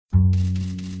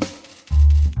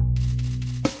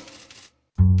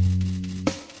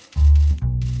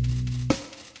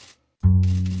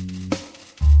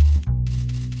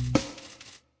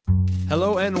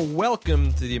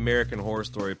Welcome to the American Horror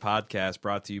Story Podcast,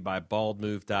 brought to you by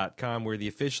baldmove.com. We're the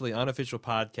officially unofficial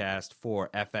podcast for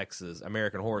FX's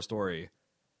American Horror Story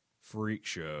Freak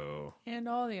Show. And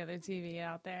all the other TV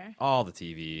out there. All the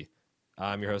TV.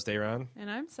 I'm your host, Aaron. And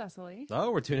I'm Cecily.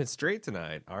 Oh, we're doing it straight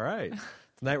tonight. All right.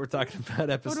 Tonight we're talking about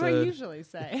episode... What do I usually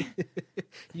say?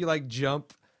 You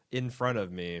jump in front of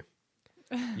me.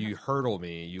 You hurdle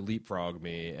me. You leapfrog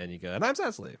me. And you go, and I'm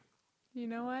Cecily. You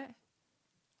know what?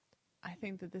 I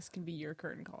think that this can be your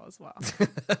curtain call as well.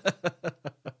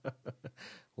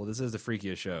 Well, this is the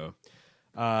freakiest show.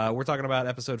 We're talking about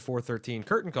episode 413,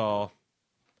 Curtain Call.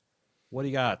 What do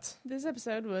you got? This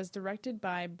episode was directed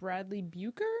by Bradley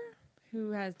Bucher,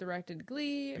 who has directed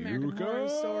Glee, American Horror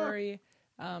Story,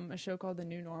 a show called The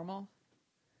New Normal.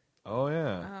 Oh,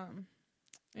 yeah.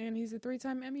 And he's a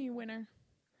 3-time Emmy winner.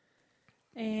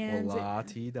 And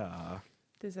La-ti-da.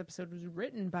 This episode was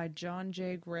written by John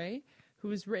J. Gray, who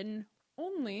has written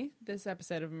only this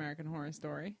episode of American Horror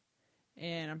Story.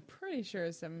 And I'm pretty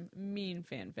sure some mean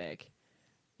fanfic.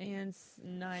 And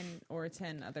 9 or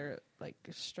 10 other,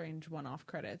 strange one-off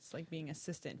credits, like being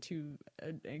assistant to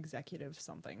an executive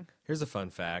something. Here's a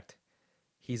fun fact.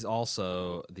 He's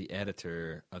also the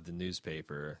editor of the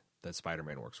newspaper that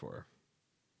Spider-Man works for.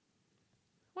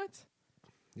 What?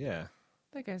 Yeah.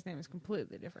 That guy's name is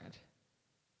completely different.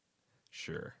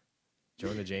 Sure.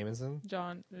 Jonah Jameson?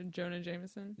 Jonah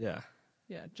Jameson? Yeah.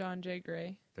 Yeah, John J.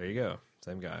 Gray. There you go.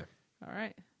 Same guy. All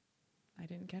right. I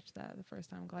didn't catch that the first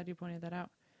time. I'm glad you pointed that out.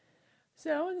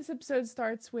 So, this episode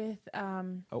starts with...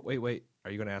 Oh, wait.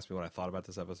 Are you going to ask me what I thought about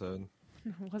this episode?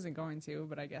 I wasn't going to,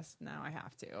 but I guess now I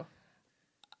have to.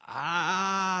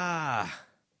 I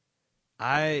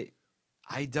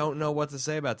don't know what to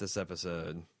say about this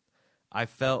episode. I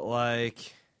felt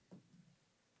like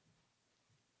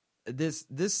this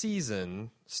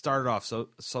season started off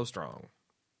so strong.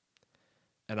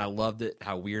 And I loved it,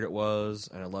 how weird it was,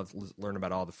 and I loved learning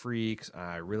about all the freaks.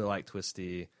 I really liked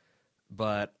Twisty.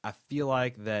 But I feel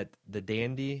like that the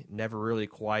Dandy never really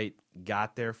quite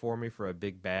got there for me for a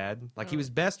big bad. He was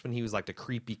best when he was like the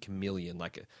creepy chameleon,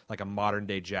 like a modern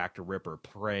day Jack the Ripper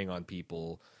preying on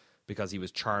people because he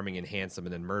was charming and handsome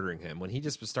and then murdering him. When he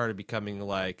just started becoming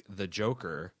like the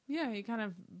Joker. Yeah, he kind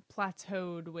of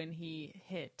plateaued when he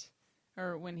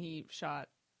when he shot,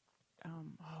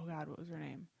 what was her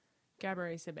name?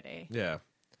 Gabourey Sidibe. Yeah.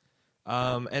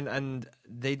 And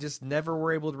they just never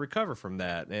were able to recover from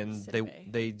that, and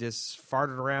they just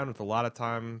farted around with a lot of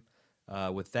time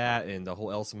with that and the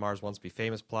whole Elsa Mars Wants to Be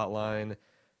Famous plot line.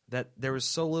 That there was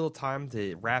so little time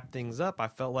to wrap things up. I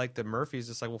felt like the Murphys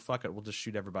just like, well, fuck it, we'll just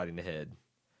shoot everybody in the head.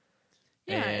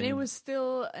 Yeah, and it was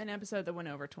still an episode that went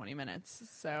over 20 minutes.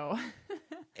 So,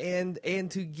 and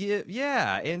to give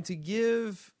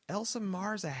Elsa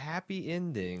Mars a happy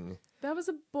ending. That was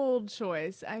a bold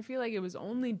choice. I feel like it was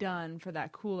only done for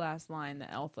that cool-ass line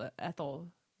that Ethel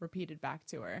repeated back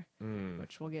to her,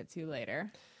 which we'll get to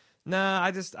later. Nah,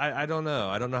 I don't know.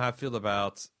 I don't know how I feel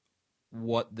about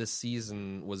what this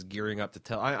season was gearing up to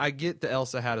tell. I get that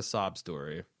Elsa had a sob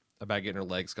story about getting her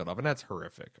legs cut off, and that's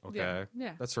horrific, okay?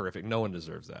 Yeah. That's horrific. No one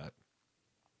deserves that.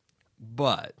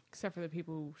 But... except for the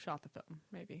people who shot the film,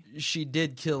 maybe. She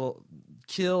did kill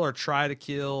or try to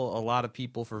kill a lot of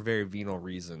people for very venal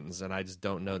reasons, and I just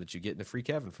don't know that you get into Freak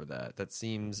Heaven for that. That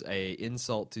seems a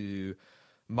insult to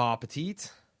Ma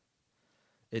Petite.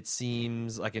 It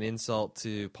seems like an insult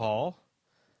to Paul.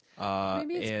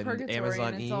 Maybe it's and purgatory, Amazon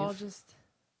and it's Eve. all just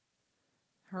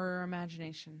her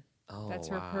imagination. Oh, that's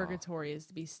her purgatory, is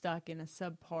to be stuck in a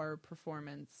subpar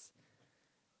performance.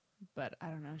 But I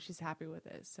don't know. She's happy with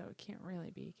it, so it can't really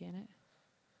be, can it?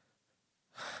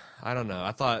 I don't know.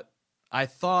 I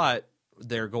thought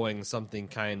they're going something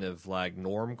kind of like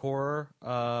normcore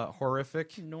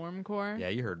horrific. Normcore? Yeah,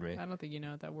 you heard me. I don't think you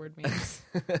know what that word means.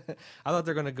 I thought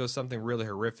they're going to go something really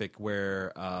horrific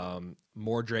where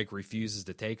Mordrake refuses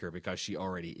to take her because she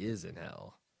already is in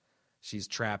hell. She's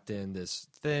trapped in this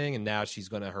thing, and now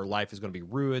her life is going to be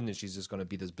ruined, and she's just going to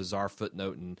be this bizarre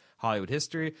footnote in Hollywood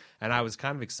history. And I was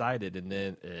kind of excited, and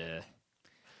then,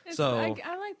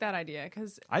 I like that idea,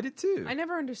 because I did too. I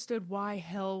never understood why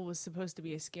hell was supposed to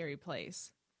be a scary place.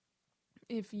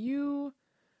 If you,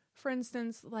 for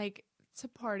instance, like to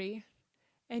party,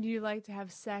 and you like to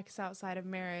have sex outside of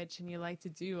marriage, and you like to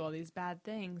do all these bad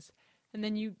things, and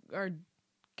then you are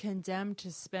condemned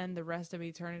to spend the rest of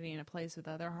eternity in a place with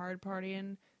other hard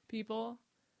partying people.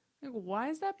 Like, why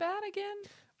is that bad again?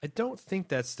 I don't think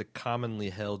that's the commonly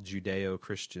held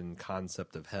Judeo-Christian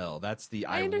concept of hell. That's the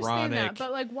I ironic... understand that,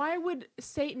 but why would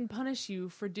Satan punish you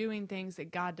for doing things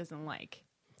that God doesn't like?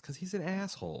 Because he's an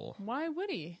asshole. Why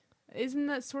would he? Isn't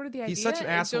that sort of the idea? He's such an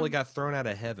asshole. Don't- He got thrown out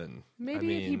of heaven.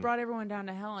 Maybe if he brought everyone down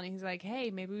to hell and he's like,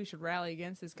 hey, maybe we should rally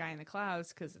against this guy in the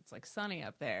clouds because it's like sunny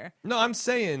up there. No, I'm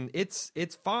saying it's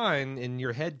fine in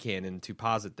your headcanon to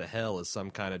posit the hell as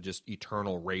some kind of just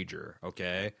eternal rager,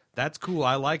 okay? That's cool.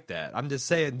 I like that. I'm just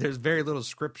saying there's very little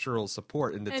scriptural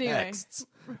support in the texts.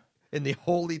 In the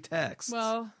holy texts.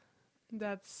 Well,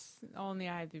 that's all in the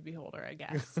eye of the beholder, I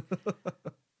guess.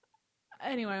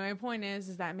 Anyway, my point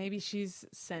is that maybe she's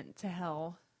sent to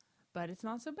hell, but it's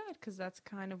not so bad because that's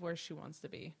kind of where she wants to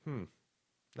be. All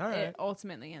right.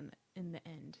 Ultimately, in the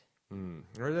end.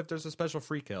 Or if there's a special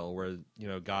freak hell where,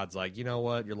 God's like, you know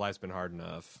what? Your life's been hard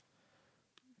enough.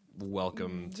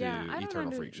 Welcome to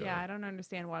Eternal Freak Show. Yeah, I don't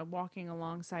understand why walking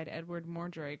alongside Edward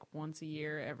Mordrake once a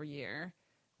year, every year,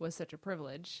 was such a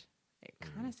privilege. It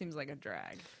kind of seems like a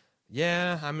drag.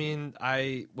 Yeah, I mean,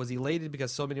 I was elated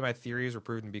because so many of my theories were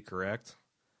proven to be correct.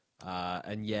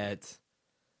 And yet,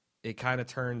 it kind of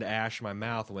turned to ash in my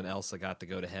mouth when Elsa got to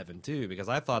go to heaven, too. Because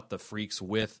I thought the freaks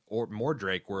with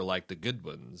Mordrake were like the good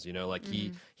ones.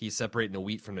 He's separating the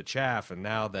wheat from the chaff. And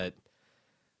now that,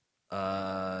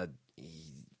 I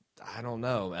don't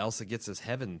know, Elsa gets this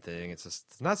heaven thing, it's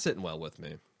not sitting well with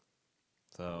me.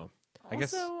 So, I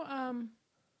guess...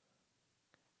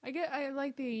 I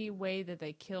like the way that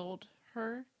they killed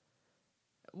her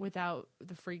without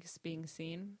the freaks being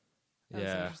seen. That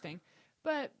was interesting.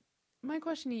 But my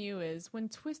question to you is, when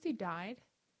Twisty died,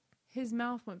 his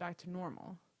mouth went back to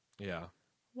normal. Yeah.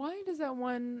 Why does that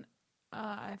one,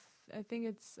 I think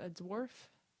it's a dwarf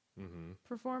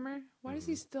performer, why does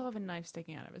he still have a knife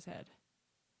sticking out of his head?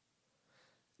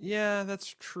 Yeah,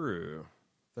 that's true.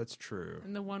 That's true.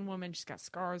 And the one woman just got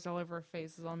scars all over her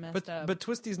face, is all messed up. But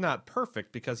Twisty's not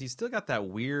perfect because he's still got that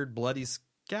weird bloody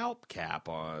scalp cap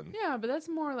on. Yeah, but that's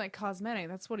more like cosmetic.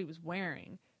 That's what he was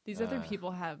wearing. These other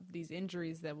people have these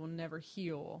injuries that will never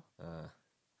heal.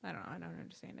 I don't know. I don't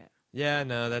understand it. Yeah,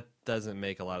 no, that doesn't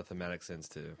make a lot of thematic sense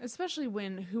too. Especially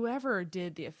when whoever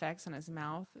did the effects on his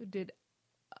mouth did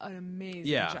an amazing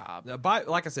job.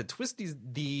 Like I said, Twisty's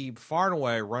the far and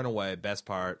away, runaway best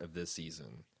part of this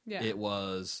season. Yeah. It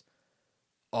was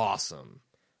awesome.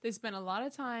 They spent a lot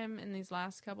of time in these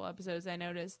last couple episodes, I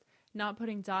noticed, not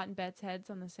putting Dot and Bet's heads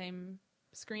on the same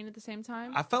screen at the same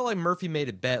time. I felt like Murphy made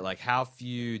a bet, like, how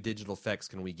few digital effects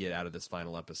can we get out of this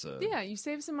final episode? Yeah, you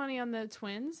save some money on the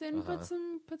twins and put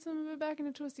some of it back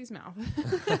into Twisty's mouth.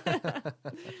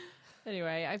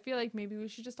 Anyway, I feel like maybe we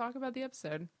should just talk about the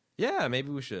episode. Yeah, maybe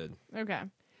we should. Okay.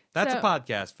 That's a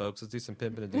podcast, folks. Let's do some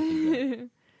pimping and dinking.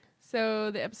 So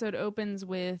the episode opens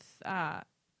with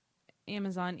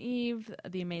Amazon Eve,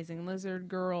 the Amazing Lizard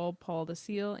Girl, Paul the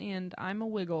Seal, and I'm a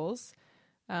Wiggles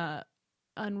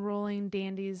unrolling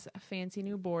Dandy's fancy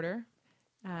new border.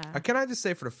 Can I just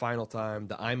say for the final time,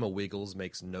 the I'm a Wiggles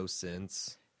makes no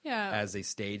sense as a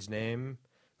stage name.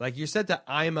 Like, you said that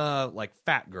I'm a, like,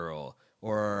 fat girl,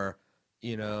 or...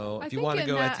 if you want to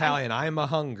go Italian, I'm a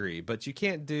hungry, but you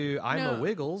can't do I'm a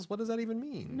Wiggles. What does that even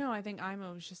mean? No, I think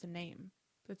Imo is just a name.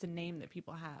 It's a name that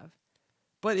people have.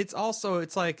 But it's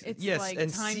like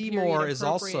and Seymour is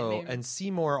also, and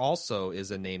Seymour also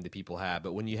is a name that people have.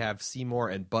 But when you have Seymour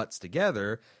and Butts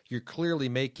together, you're clearly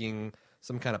making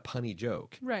some kind of punny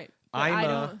joke. Right. I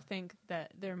don't think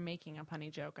that they're making a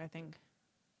punny joke. I think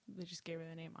they just gave her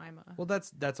the name Ima. Well,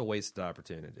 that's a wasted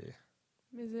opportunity.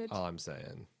 Is it? All I'm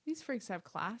saying. These freaks have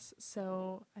class,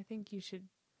 so I think you should.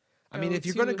 I mean, if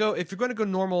you're going to go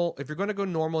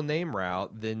normal name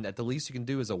route, then at the least you can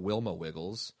do is a Wilma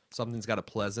Wiggles. Something's got a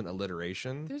pleasant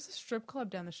alliteration. There's a strip club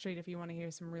down the street if you want to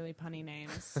hear some really punny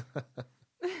names.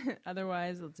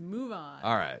 Otherwise, let's move on.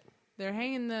 All right. They're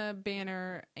hanging the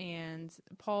banner, and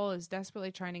Paul is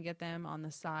desperately trying to get them on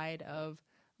the side of,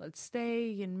 let's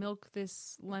stay and milk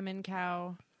this lemon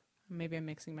cow. Maybe I'm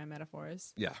mixing my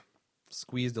metaphors. Yeah.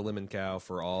 Squeeze the lemon cow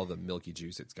for all the milky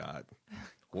juice it's got.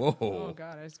 Whoa. Oh,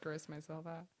 God, I just grossed myself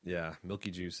out. Yeah,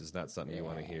 milky juice is not something you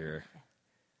want to hear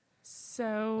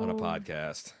so on a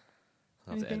podcast.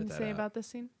 I'll have to anything edit to that say out. about this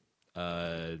scene?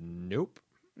 Nope.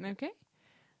 Okay.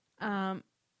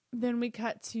 Then we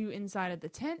cut to inside of the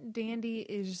tent. Dandy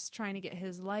is just trying to get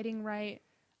his lighting right.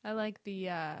 I like the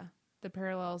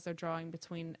parallels they're drawing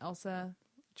between Elsa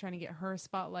trying to get her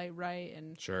spotlight right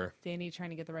and Dandy trying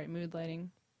to get the right mood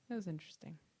lighting. That was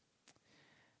interesting.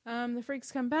 The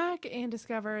freaks come back and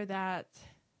discover that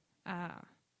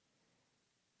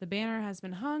the banner has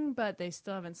been hung, but they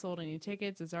still haven't sold any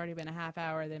tickets. It's already been a half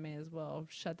hour. They may as well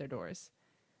shut their doors.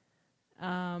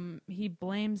 He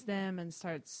blames them and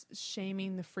starts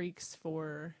shaming the freaks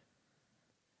for,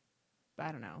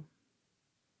 I don't know,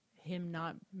 him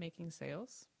not making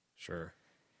sales. Sure.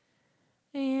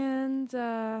 And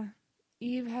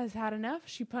Eve has had enough.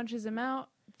 She punches him out.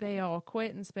 They all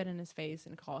quit and spit in his face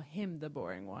and call him the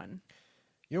boring one.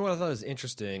 You know what I thought was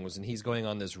interesting was when he's going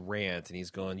on this rant and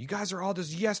he's going, you guys are all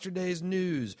just yesterday's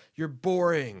news. You're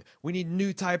boring. We need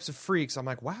new types of freaks. I'm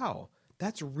like, wow,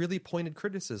 that's really pointed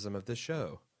criticism of this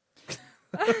show.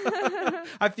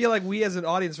 I feel like we as an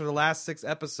audience for the last 6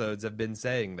 episodes have been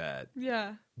saying that.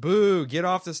 Yeah. Boo, get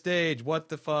off the stage. What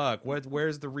the fuck?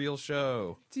 Where's the real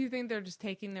show? Do you think they're just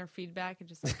taking their feedback and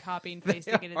just like copying and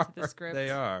pasting it into the script? They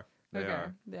are. They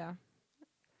are. Yeah.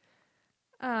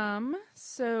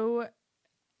 So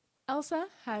Elsa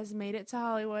has made it to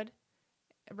Hollywood,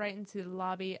 right into the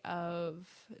lobby of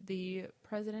the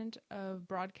president of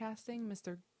broadcasting,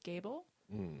 Mr. Gable.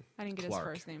 I didn't get Clark.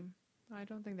 his first name. I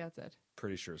don't think that's it.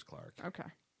 Pretty sure it's Clark. Okay.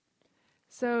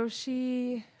 So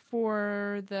she,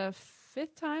 for the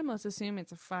 5th time, let's assume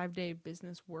it's a 5-day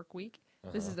business work week.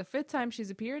 This is the 5th time she's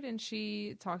appeared, and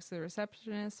she talks to the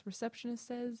receptionist. Receptionist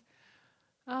says,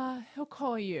 he'll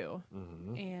call you.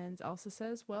 And Elsa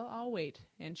says, well, I'll wait.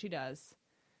 And she does.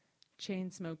 Chain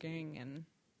smoking and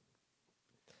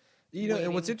You know,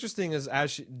 and what's waiting. interesting is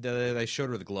as they showed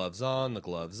her the gloves on, the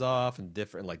gloves off, and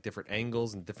different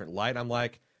angles and different light. I'm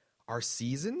like, are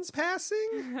seasons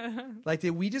passing? Like, did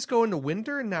we just go into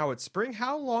winter and now it's spring?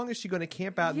 How long is she going to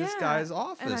camp out in this guy's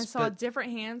office? And I saw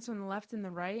different hands from the left and the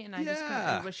right, and I just Yeah.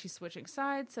 couldn't, was she switching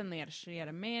sides? Suddenly she had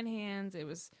a man hands. It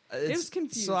was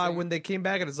confusing. So when they came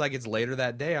back and it's like it's later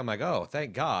that day, I'm like, oh,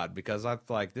 thank God, because I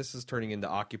feel like this is turning into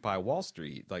Occupy Wall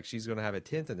Street. Like she's going to have a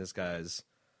tent in this guy's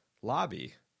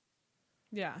lobby.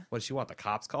 Yeah. What does she want? The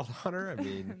cops called on her? I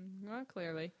mean, Well,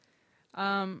 clearly.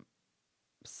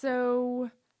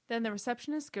 So then the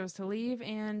receptionist goes to leave,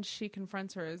 and she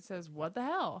confronts her and says, what the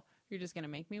hell? You're just going to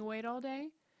make me wait all day?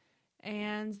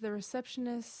 And the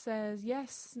receptionist says,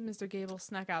 yes, Mr. Gable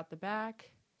snuck out the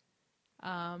back.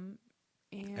 And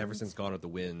ever since Gone with the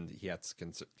Wind, he has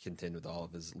to contend with all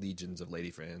of his legions of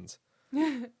lady fans.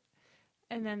 And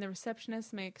then the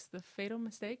receptionist makes the fatal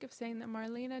mistake of saying that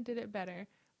Marlena did it better.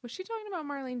 Was she talking about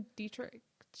Marlene Dietrich?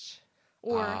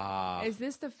 Or is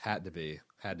this the... Had to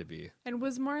be. And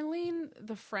was Marlene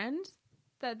the friend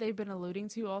that they've been alluding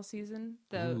to all season?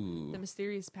 The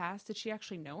mysterious past? Did she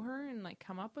actually know her and like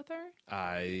come up with her?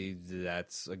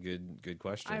 That's a good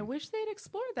question. I wish they'd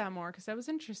explored that more because that was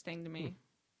interesting to me.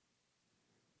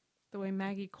 The way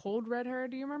Maggie cold read her.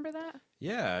 Do you remember that?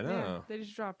 Yeah, I know. Yeah, they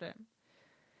just dropped it.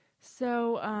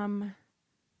 So, I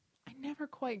never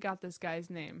quite got this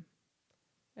guy's name.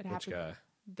 It Which happened. guy?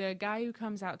 The guy who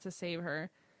comes out to save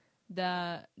her,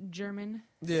 the German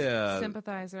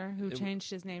sympathizer who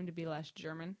changed his name to be less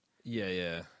German.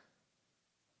 Yeah.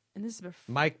 And this is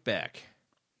before Mike Beck.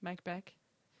 Mike Beck.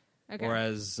 Okay. Or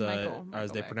as Michael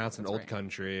they Beck, pronounce in that's Old right.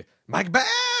 Country, Mike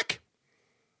Beck!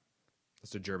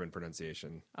 That's a German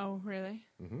pronunciation. Oh, really?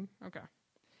 Mm-hmm. Okay.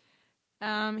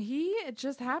 He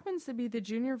just happens to be the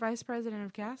junior vice president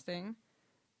of casting.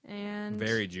 And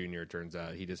Very junior, it turns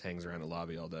out. He just hangs around the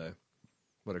lobby all day.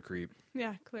 What a creep.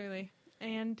 yeah, clearly.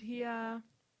 And he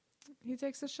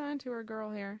takes a shine to her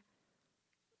girl here.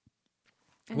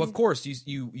 And Well, of course,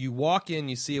 you walk in,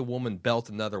 you see a woman belt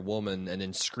another woman and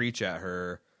then screech at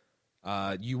her.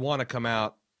 You want to come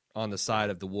out on the side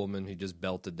of the woman who just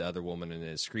belted the other woman and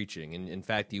is screeching. And in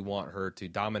fact, you want her to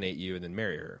dominate you and then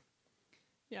marry her.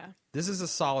 Yeah. This is a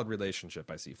solid relationship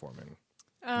I see forming.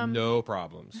 No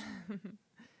problems.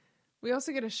 We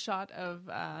also get a shot of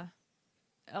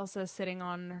Elsa sitting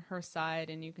on her side,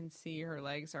 and you can see her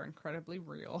legs are incredibly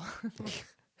real.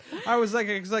 I was like,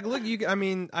 it's like, look,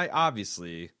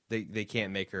 obviously they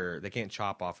can't they can't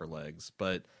chop off her legs,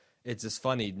 but it's just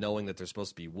funny knowing that they're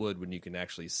supposed to be wood when you can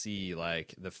actually see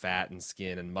like the fat and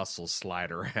skin and muscles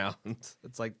slide around.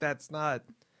 It's like, that's not.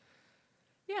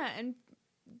 Yeah,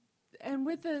 and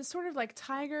with the sort of like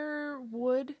tiger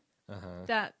wood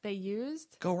that they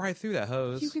used, Go right through that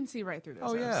hose. you can see right through those.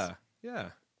 Oh, hose. yeah.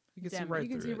 You can see Them- right you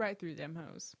can through see it. right through them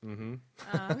hose. Mm-hmm.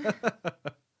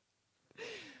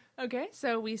 Okay,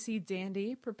 so we see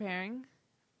Dandy preparing,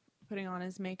 putting on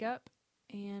his makeup,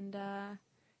 and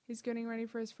he's getting ready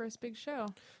for his first big show.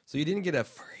 So you didn't get a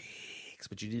freaks,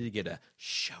 but you did get a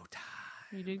showtime.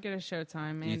 You did get a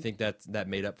showtime, man. Do you think that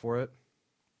made up for it?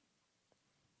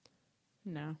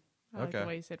 No. I like Okay. the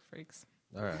way you said freaks.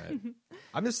 All right.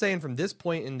 I'm just saying from this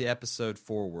point in the episode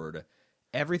forward,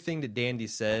 everything that Dandy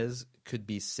says could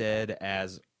be said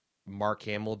as Mark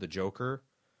Hamill, the Joker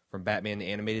from Batman the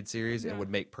Animated Series, and Yeah. would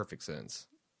make perfect sense.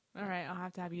 All right, I'll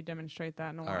have to have you demonstrate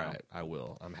that in a All while. right, I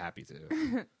will. I'm happy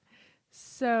to.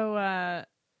 So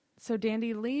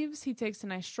Dandy leaves. He takes a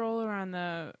nice stroll around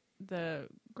the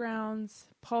grounds.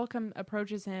 Paul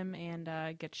approaches him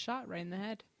and gets shot right in the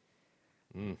head.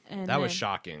 And That was then-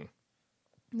 shocking.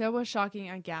 That was shocking.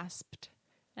 I gasped.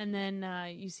 And then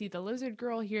you see the lizard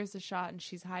girl hears the shot, and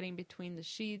she's hiding between the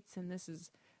sheets. And this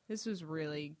was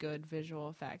really good visual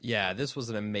effect. Yeah, this was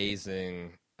an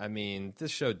amazing. I mean,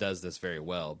 this show does this very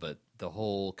well, but the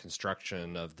whole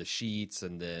construction of the sheets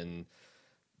and then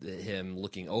him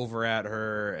looking over at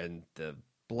her and the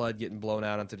blood getting blown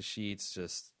out onto the sheets,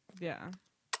 just Yeah.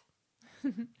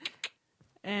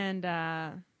 And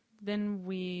then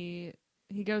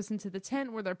he goes into the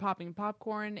tent where they're popping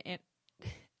popcorn, and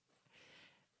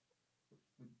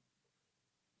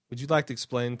Would you like to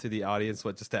explain to the audience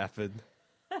what just happened?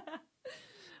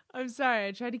 I'm sorry,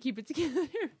 I tried to keep it together,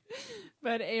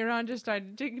 but Aaron just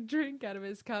tried to take a drink out of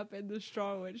his cup, and the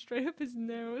straw went straight up his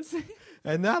nose.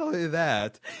 And not only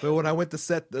that, but when I went to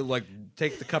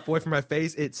take the cup away from my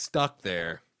face, it stuck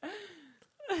there.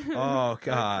 Oh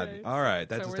God! Okay. All right,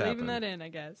 that So just we're happened. leaving that in, I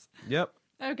guess. Yep.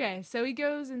 Okay, so he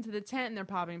goes into the tent and they're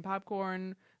popping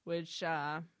popcorn, which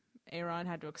Aaron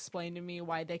had to explain to me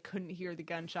why they couldn't hear the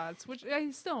gunshots, which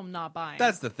I still am not buying.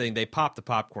 That's the thing. They popped the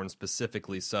popcorn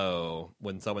specifically so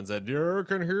when someone said, "You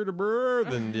can hear the bird,"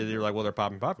 then you're like, "Well, they're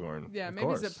popping popcorn." yeah, Of maybe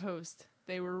course. it's a post.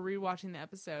 They were rewatching the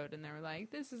episode and they were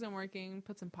like, "This isn't working.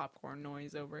 Put some popcorn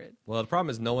noise over it." Well, the problem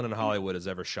is no one in Hollywood has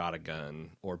ever shot a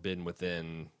gun or been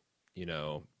within,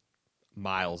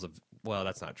 miles of. Well,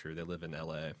 that's not true. They live in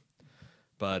L.A.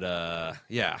 But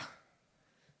yeah,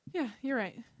 Yeah, you're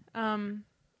right.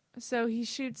 So he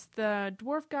shoots the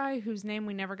dwarf guy whose name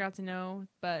we never got to know,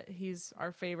 but he's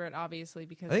our favorite, obviously,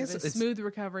 because I think of his it's smooth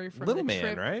recovery from Little the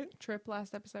Man, right? trip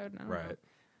last episode. I don't know. Right.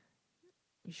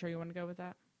 You sure you want to go with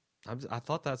that? I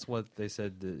thought that's what they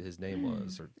said that his name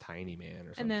was, or Tiny Man,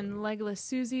 or something. And then legless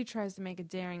Susie tries to make a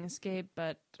daring escape,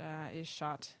 but is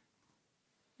shot.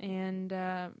 And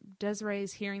Desiree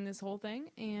is hearing this whole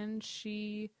thing, and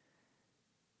she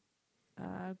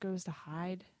goes to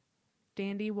hide.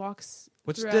 Dandy walks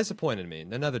Which throughout- disappointed me.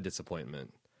 Another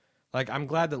disappointment. Like, I'm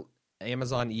glad that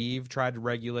Amazon Eve tried to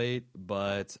regulate,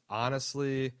 but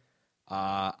honestly,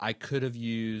 I could have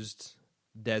used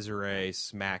Desiree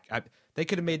they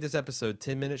could have made this episode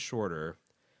 10 minutes shorter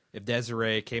if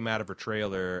Desiree came out of her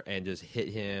trailer and just hit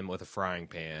him with a frying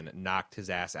pan, knocked his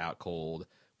ass out cold.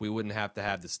 We wouldn't have to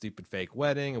have the stupid fake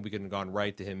wedding, and we could have gone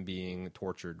right to him being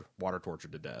water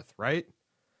tortured to death, right?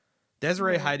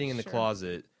 Desiree Right, hiding in the sure.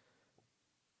 closet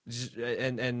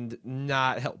and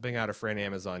not helping out a friend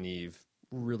Amazon Eve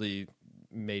really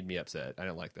made me upset. I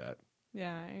didn't like that.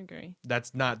 Yeah, I agree.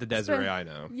 That's not the Desiree I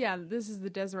know. Yeah, this is the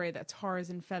Desiree that tars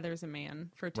and feathers a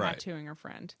man for Right. tattooing her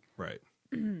friend. Right.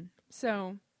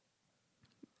 So,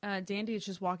 Dandy is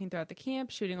just walking throughout the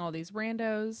camp, shooting all these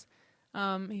randos.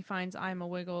 He finds Ima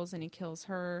Wiggles and he kills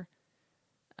her.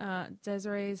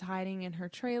 Desiree is hiding in her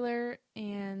trailer,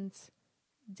 and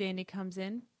Dandy comes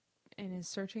in and is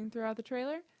searching throughout the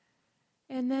trailer.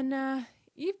 And then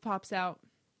Eve pops out.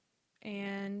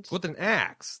 And With an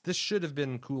axe. This should have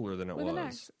been cooler than it with was. an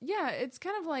axe. Yeah, it's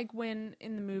kind of like when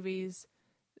in the movies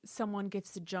someone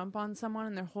gets to jump on someone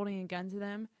and they're holding a gun to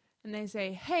them and they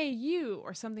say, "Hey, you,"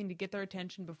 or something to get their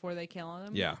attention before they kill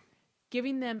them. Yeah.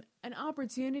 Giving them an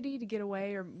opportunity to get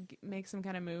away or make some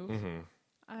kind of move. Mm-hmm.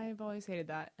 I've always hated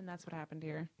that, and that's what happened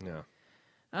here. Yeah.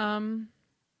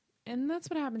 And that's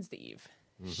what happens to Eve.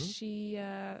 Mm-hmm. She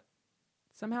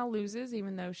somehow loses,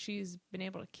 even though she's been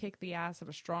able to kick the ass of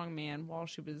a strong man while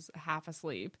she was half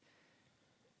asleep.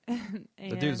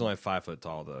 The dude's only 5 foot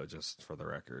tall, though, just for the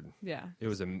record. Yeah. It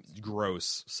was a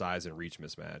gross size and reach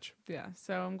mismatch. Yeah,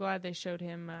 so I'm glad they showed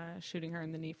him shooting her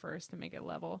in the knee first to make it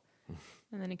level,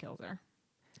 and then he kills her,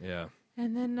 Yeah.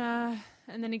 and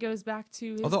then he goes back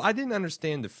to his... Although I didn't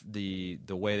understand the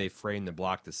way they framed and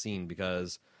blocked the scene,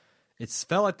 because it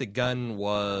felt like the gun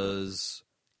was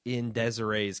in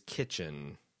Desiree's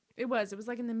kitchen. it was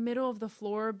like in the middle of the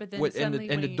floor, but then And suddenly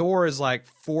the door is like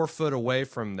 4 foot away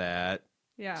from that.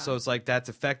 yeah, So it's like that's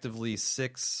effectively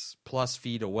 6+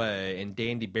 feet away, and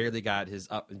Dandy barely got his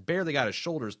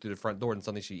shoulders through the front door, and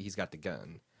suddenly he's got the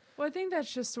gun. well, I think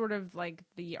that's just sort of like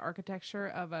the architecture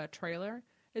of a trailer.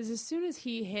 Is as soon as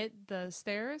he hit the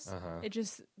stairs, it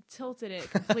just tilted it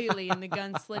completely, and the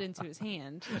gun slid into his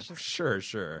hand. It's just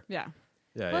Sure. yeah.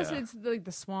 Yeah, Plus, yeah. it's like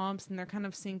the swamps, and they're kind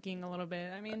of sinking a little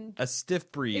bit. I mean, A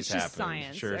stiff breeze it's just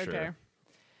happened. science. Sure.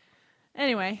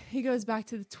 Anyway, he goes back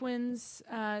to the twins'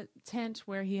 tent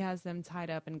where he has them tied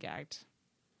up and gagged.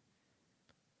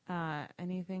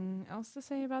 Anything else to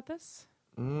say about this?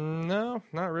 No,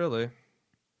 not really.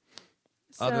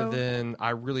 Other than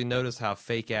I really noticed how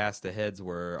fake ass the heads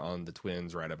were on the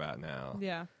twins right about now.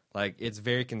 yeah, Like, it's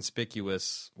very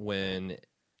conspicuous when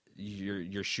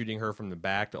you're shooting her from the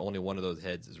back that only one of those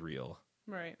heads is real.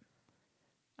 right.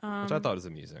 which I thought was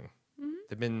amusing. Mhm.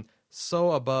 They've been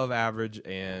so above average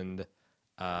and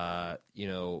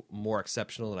more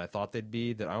exceptional than I thought they'd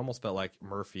be that I almost felt like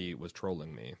Murphy was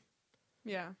trolling me.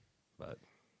 Yeah. But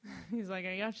He's like,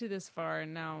 I got you this far,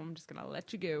 and now I'm just going to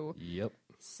let you go. yep.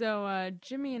 So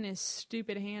Jimmy and his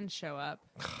stupid hand show up,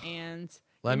 and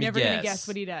Let you're me never going to guess. guess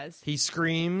what he does. He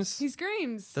screams. He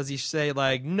screams. Does he say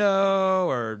like no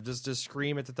or just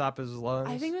scream at the top of his lungs?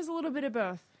 I think it was a little bit of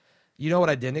both. You know what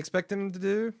I didn't expect him to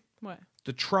do? What?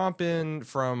 To tromp in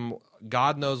from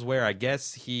God knows where. I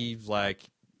guess he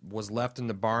was left in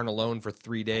the barn alone for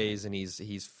 3 days, and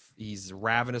he's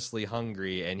ravenously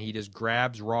hungry, and he just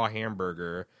grabs raw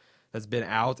hamburger that's been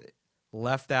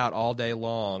left out all day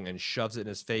long, and shoves it in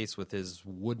his face with his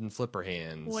wooden flipper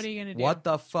hands. What are you gonna do? What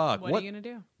the fuck? What are you going to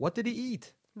do? What did he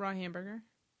eat? Raw hamburger?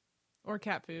 Or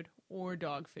cat food? Or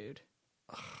dog food?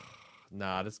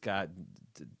 Nah, this guy,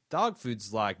 dog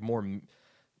food's like more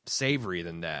savory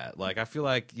than that. Like, I feel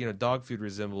like, dog food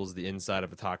resembles the inside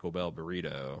of a Taco Bell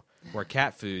burrito, where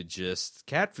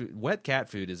wet cat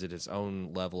food is at its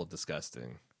own level of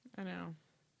disgusting. I know.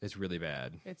 It's really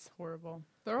bad. It's horrible.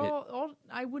 They're all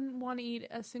I wouldn't want to eat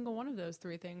a single one of those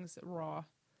three things raw.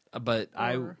 But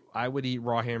Or- I would eat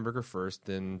raw hamburger first,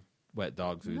 then wet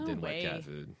dog food, No then way. wet cat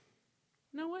food.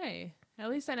 No way. At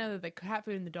least I know that the cat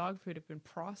food and the dog food have been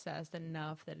processed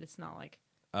enough that it's not like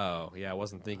Oh, yeah, I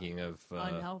wasn't thinking of...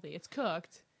 unhealthy. It's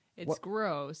cooked. It's what-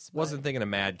 gross. But, wasn't thinking of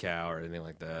Mad Cow or anything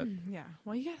like that. Yeah.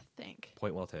 Well, you gotta think.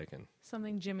 Point well taken.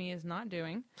 Something Jimmy is not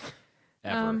doing.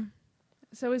 Ever.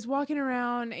 So he's walking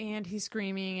around and he's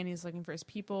screaming and he's looking for his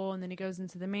people, and then he goes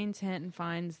into the main tent and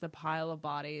finds the pile of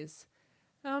bodies.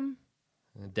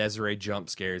 Desiree jump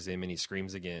scares him and he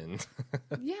screams again.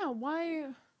 Yeah, why?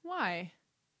 Why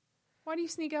do you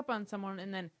sneak up on someone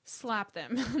and then slap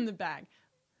them in the back?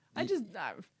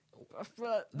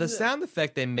 The sound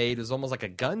effect they made was almost like a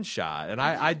gunshot, and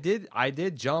I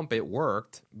did jump. It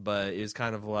worked, but it was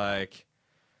kind of like,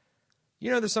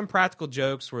 there's some practical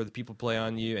jokes where the people play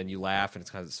on you and you laugh and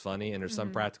it's funny, and there's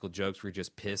some practical jokes where you're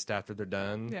just pissed after they're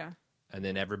done, Yeah. and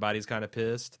then everybody's kind of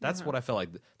pissed. That's what I felt like.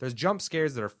 There's jump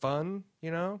scares that are fun,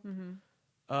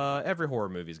 every horror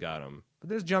movie's got them, but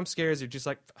there's jump scares you're just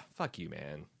like, fuck you,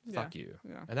 man, fuck you,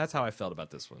 Yeah. and that's how I felt about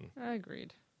this one.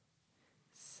 Agreed.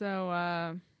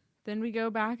 So then we go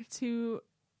back to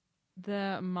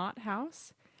the Mott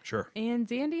house, Sure. and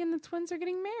Dandy and the twins are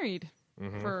getting married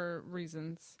for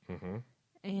reasons. Mm-hmm.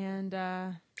 And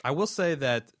I will say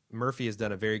that Murphy has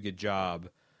done a very good job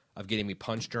of getting me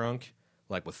punch drunk,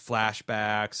 like with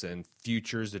flashbacks and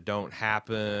futures that don't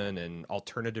happen and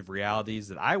alternative realities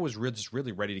that I was just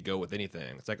really ready to go with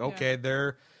anything. It's like, okay,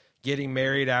 they're getting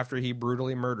married after he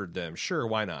brutally murdered them. Sure,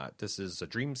 why not? This is a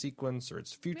dream sequence, or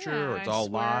it's future, or it's all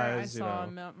lies. I saw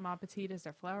Ma Petite as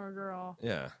their flower girl.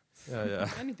 Yeah.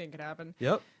 Anything could happen.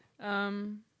 Yep.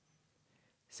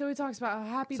 So he talks about how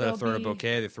happy Instead they'll of throwing be. a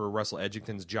bouquet, they throw Russell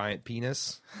Edgington's giant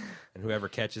penis, and whoever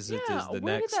catches it is Yeah, the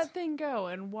where next. did that thing go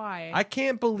and why? I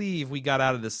can't believe we got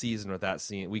out of the season with that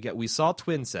scene. We saw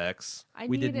twin sex.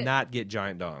 We did not get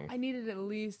giant dong. I needed at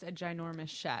least a ginormous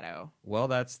shadow, Well,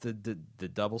 that's the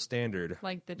double standard.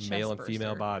 like the chest Male and burster.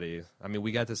 female bodies. I mean,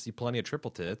 we got to see plenty of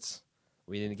triple tits.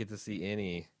 We didn't get to see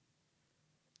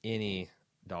any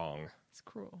dong, It's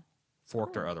cruel.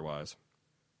 forked or otherwise.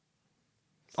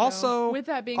 So, Also- with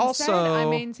that being said, also- I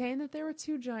maintain that there were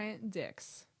two giant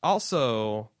dicks.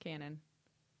 Also, Canon.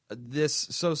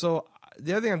 so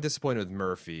the other thing I'm disappointed with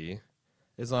Murphy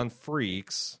is on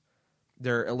Freaks.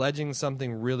 They're alleging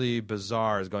something really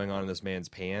bizarre is going on in this man's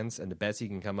pants, and the best he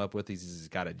can come up with is he's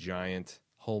got a giant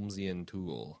Holmesian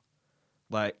tool.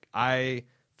 Like, I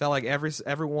felt like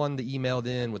everyone that emailed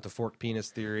in with the forked penis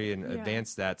theory and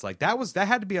advanced that, it's like that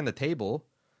had to be on the table.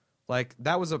 Like,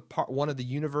 that was one of the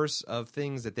universe of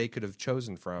things that they could have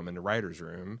chosen from in the writer's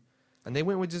room. And they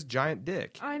went with just giant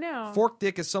dick. I know. Forked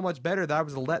dick is so much better that I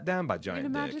was let down by And giant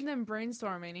imagine dick. them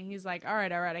brainstorming, and he's like, all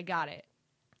right, I got it.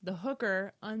 The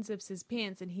hooker unzips his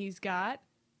pants, and he's got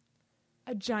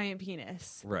a giant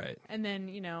penis. Right. And then,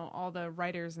 all the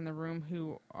writers in the room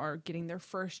who are getting their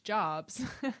first jobs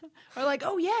are like,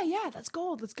 oh, yeah, that's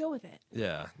gold. Let's go with it.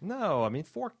 Yeah. No, I mean,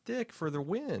 forked dick for the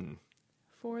win.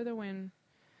 For the win.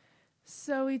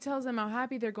 So he tells them how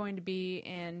happy they're going to be,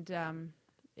 and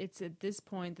it's at this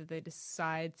point that they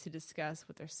decide to discuss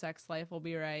what their sex life will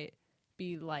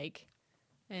be like.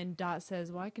 And Dot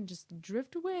says, well, I can just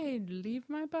drift away and leave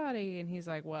my body. And he's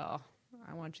like, well,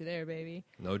 I want you there, baby.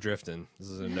 No drifting. This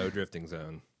is a no drifting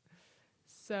zone.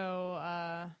 So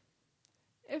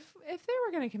if they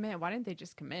were going to commit, why didn't they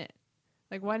just commit?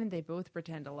 Like, why didn't they both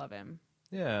pretend to love him?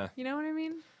 Yeah. You know what I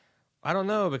mean? I don't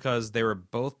know, because they were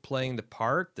both playing the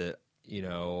part that you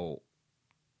know,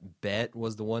 Bet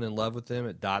was the one in love with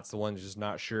him. Dot's the one who's just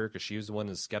not sure because she was the one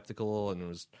who's skeptical and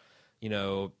was, you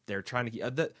know, they're trying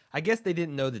to. I guess they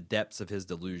didn't know the depths of his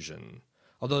delusion.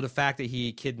 Although the fact that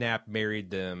he kidnapped,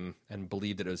 married them, and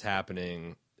believed that it was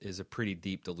happening is a pretty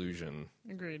deep delusion.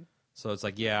 Agreed. So it's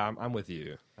like, yeah, I'm with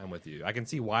you. I'm with you. I can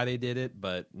see why they did it,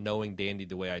 but knowing Dandy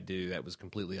the way I do, that was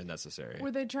completely unnecessary.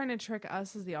 Were they trying to trick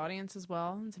us as the audience as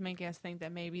well to make us think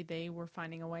that maybe they were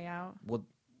finding a way out? Well,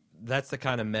 that's the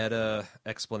kind of meta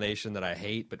explanation that I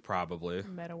hate, but probably.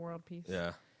 Meta world peace.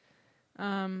 Yeah.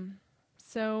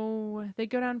 So they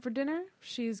go down for dinner.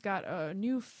 She's got a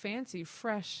new fancy,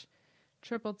 fresh,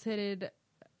 triple-titted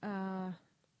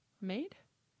maid?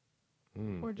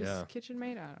 Or just kitchen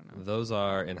maid? I don't know. Those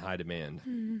are in high demand.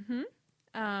 Mm-hmm.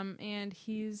 And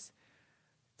he's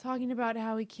talking about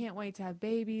how he can't wait to have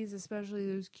babies, especially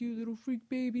those cute little freak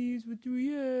babies with 3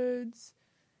 heads.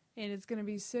 And it's going to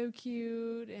be so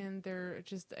cute, and they're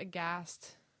just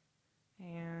aghast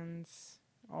and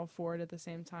all for it at the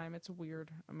same time. It's weird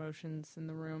emotions in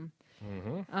the room.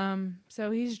 Mm-hmm.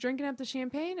 So he's drinking up the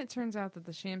champagne. It turns out that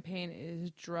the champagne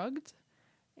is drugged,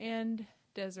 and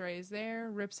Desiree is there,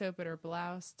 rips open her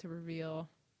blouse to reveal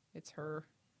it's her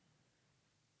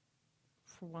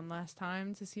for one last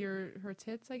time to see her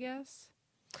tits, I guess.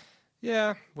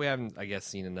 Yeah, we haven't, I guess,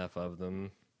 seen enough of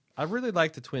them. I really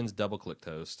like the twins' double click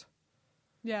toast.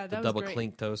 Yeah, that the was double great.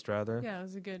 clink toast, rather. Yeah, it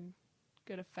was a good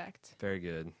effect. Very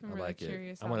good. I'm I really like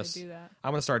curious it. how they do that.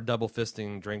 I'm gonna start double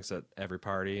fisting drinks at every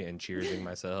party and cheersing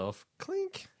myself.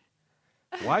 Clink.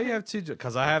 Why do you have two?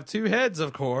 Because I have 2 heads,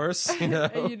 of course. You know.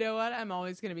 And you know what? I'm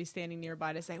always going to be standing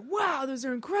nearby to say, "Wow, those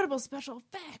are incredible special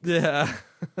effects." Yeah,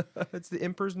 it's the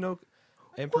Emperor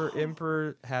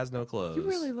has no clothes. You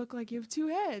really look like you have 2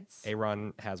 heads.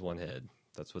 Aaron has 1 head.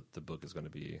 That's what the book is going to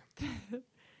be.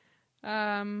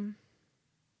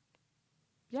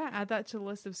 Yeah, add that to the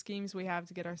list of schemes we have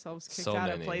to get ourselves kicked So out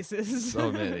many. of places.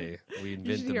 So many. We You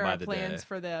invent should them hear by our the plans day.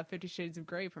 for the 50 Shades of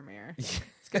Grey premiere.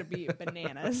 It's going to be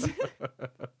bananas.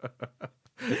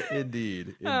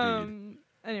 Indeed.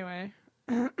 Anyway,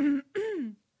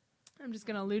 I'm just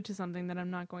going to allude to something that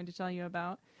I'm not going to tell you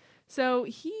about. So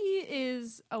he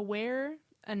is aware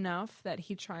enough that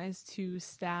he tries to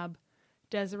stab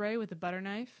Desiree with a butter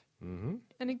knife. Mm-hmm.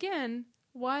 And again,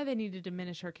 why they need to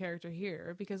diminish her character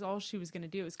here, because all she was going to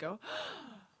do is go,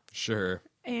 Sure.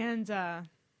 and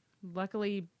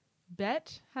luckily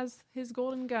Bet has his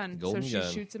golden gun, Golden so she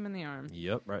gun. shoots him in the arm.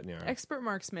 Yep, right in the arm. Expert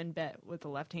marksman Bet with the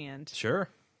left hand Sure.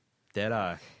 Dead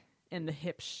eye. in the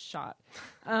hip shot.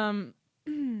 And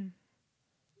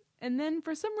then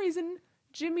for some reason,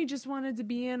 Jimmy just wanted to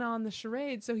be in on the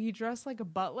charade, so he dressed like a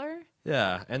butler.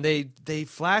 Yeah, and they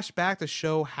flash back to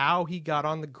show how he got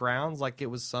on the grounds like it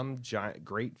was some giant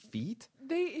great feat.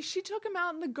 She took him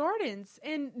out in the gardens,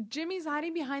 and Jimmy's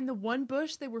hiding behind the one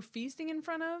bush they were feasting in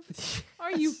front of.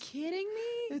 Are you kidding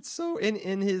me? It's so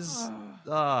in his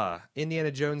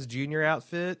Indiana Jones Jr.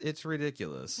 outfit. It's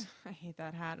ridiculous. I hate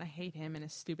that hat. I hate him and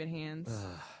his stupid hands.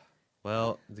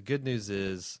 Well, the good news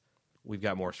is we've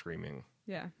got more screaming.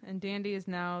 Yeah, and Dandy is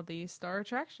now the star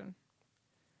attraction.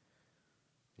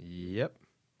 Yep.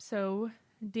 So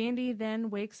Dandy then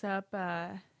wakes up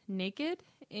naked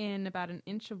in about an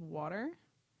inch of water.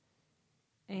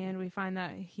 And we find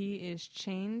that he is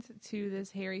chained to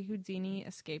this Harry Houdini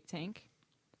escape tank.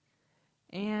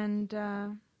 And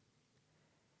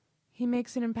he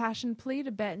makes an impassioned plea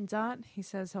to Bet and Dot. He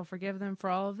says he'll forgive them for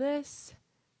all of this.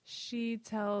 She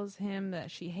tells him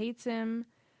that she hates him.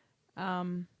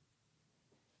 And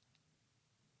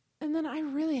then I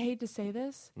really hate to say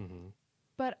this,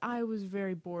 but I was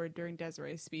very bored during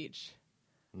Desiree's speech.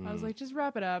 I was like, just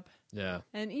wrap it up. Yeah.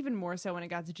 And even more so when it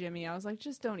got to Jimmy, I was like,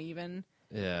 just don't even.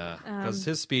 Yeah. Because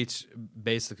his speech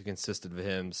basically consisted of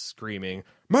him screaming,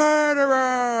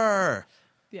 "Murderer!"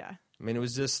 Yeah. I mean, it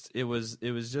was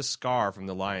just Scar from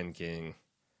The Lion King,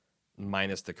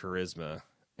 minus the charisma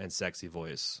and sexy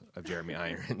voice of Jeremy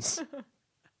Irons.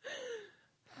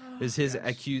 Is his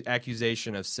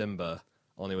accusation of Simba,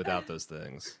 only without those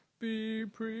things. Be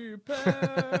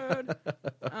prepared.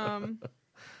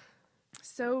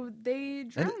 So they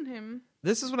drown him.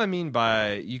 This is what I mean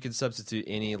by you can substitute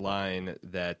any line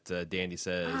that Dandy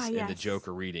says in the yes.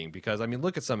 Joker reading. Because, I mean,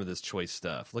 look at some of this choice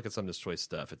stuff.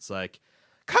 It's like,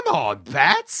 come on,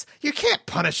 Bats! You can't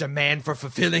punish a man for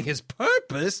fulfilling his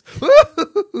purpose!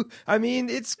 I mean,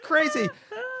 it's crazy.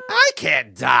 I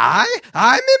can't die!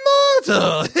 I'm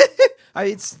immortal!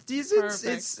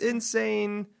 It's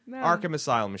insane Arkham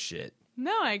Asylum shit.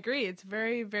 No, I agree. It's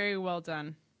very, very well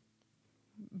done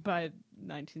by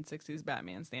 1960s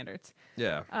Batman standards.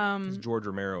 Yeah. It's George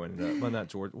Romero ended up. Well, not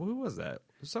George. Who was that?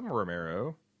 Some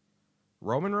Romero.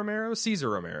 Roman Romero? Caesar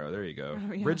Romero. There you go.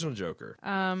 Oh, yeah. Original Joker.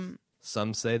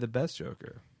 Some say the best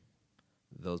Joker.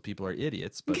 Those people are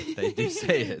idiots, but they do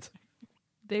say it.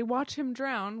 They watch him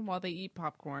drown while they eat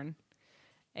popcorn.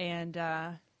 And,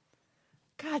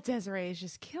 God, Desiree is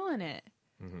just killing it.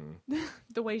 Mm-hmm.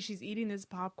 The way she's eating this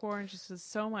popcorn, just with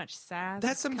so much sass.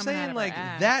 That's what I'm coming out saying. of Like, her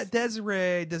ass. that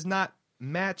Desiree does not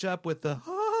match up with the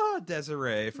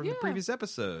Desiree from the previous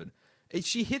episode.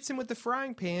 She hits him with the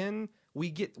frying pan.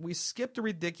 We skipped a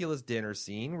ridiculous dinner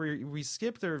scene. We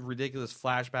skipped a ridiculous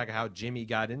flashback of how Jimmy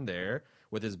got in there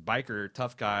with his biker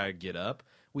tough guy get up.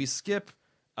 We skip,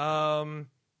 and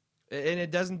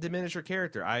it doesn't diminish her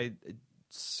character. I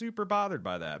super bothered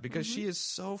by that because she is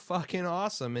so fucking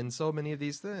awesome in so many of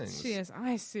these things. She is.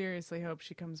 I seriously hope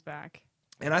she comes back.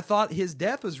 And I thought his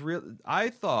death was real. I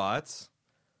thought,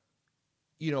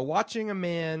 watching a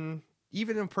man,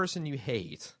 even a person you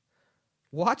hate,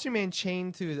 watch a man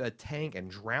chained to a tank and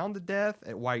drown to death.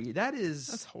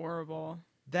 That's horrible.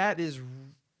 That is,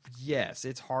 yes,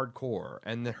 it's hardcore.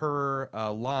 And her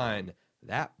line,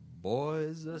 "That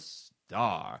boy's a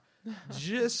star,"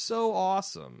 just so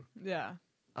awesome. Yeah.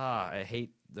 I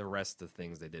hate the rest of the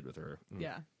things they did with her.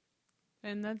 Yeah.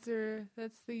 And that's the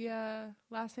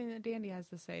last thing that Dandy has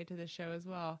to say to the show as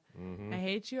well. Mm-hmm. I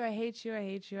hate you, I hate you, I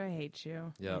hate you, I hate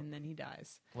you. Yep. And then he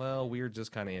dies. Well, we're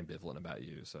just kind of ambivalent about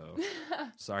you, so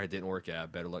sorry it didn't work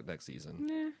out. Better luck next season.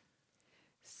 Yeah.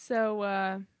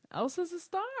 So, Elsa's a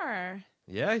star.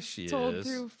 Yeah, she Told is.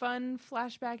 through fun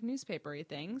flashback newspapery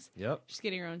things. Yep. She's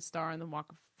getting her own star on the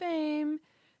Walk of Fame.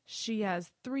 She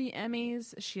has 3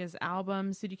 Emmys. She has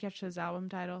albums. Did you catch those album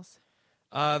titles?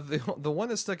 The one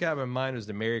that stuck out in my mind was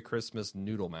the Merry Christmas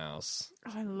Noodle Mouse.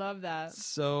 Oh, I love that.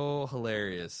 So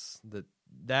hilarious.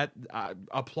 That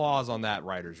applause on that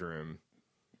writer's room.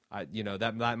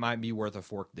 That might be worth a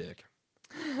fork dick.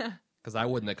 Because I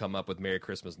wouldn't have come up with Merry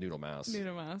Christmas Noodle Mouse.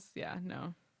 Noodle Mouse, yeah,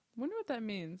 no. Wonder what that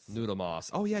means. Noodle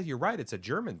Mouse. Oh yeah, you're right. It's a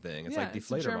German thing. It's like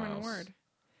deflator it's a German mouse. word.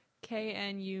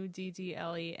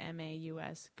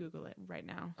 KNUDDLEMAUS. Google it right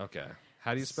now. Okay.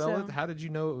 How do you spell it? How did you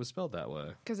know it was spelled that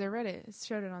way? Because I read it. It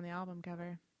showed it on the album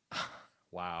cover.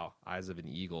 Wow. Eyes of an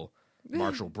Eagle.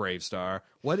 Marshall Bravestar.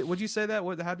 Would you say that?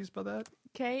 How do you spell that?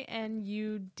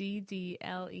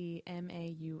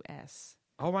 KNUDDLEMAUS.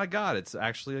 Oh my God. It's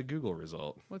actually a Google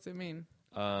result. What's it mean?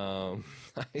 I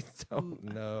don't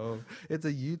know. It's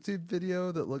a YouTube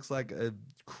video that looks like a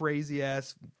crazy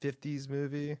ass 50s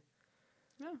movie.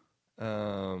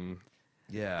 Oh.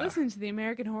 Yeah. Listen to the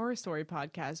American Horror Story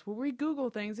podcast where we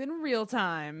Google things in real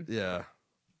time. Yeah.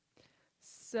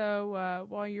 So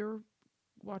while you're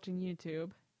watching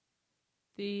YouTube,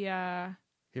 Here,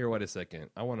 wait a second.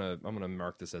 I'm gonna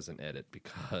mark this as an edit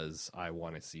because I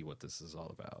want to see what this is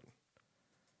all about.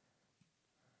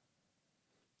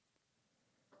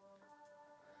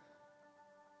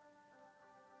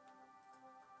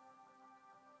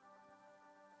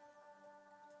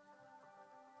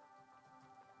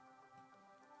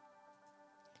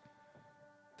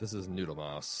 This is Noodle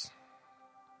Mouse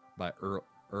by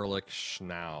Ehrlich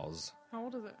Schnauz. How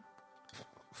old is it?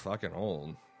 Fucking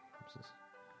old. This is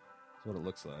what it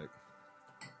looks like.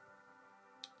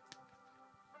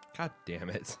 God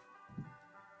damn it. That's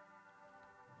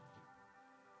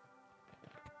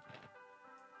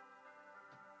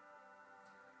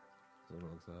what it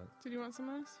looks like. Did you want some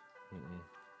of this? Mm-mm.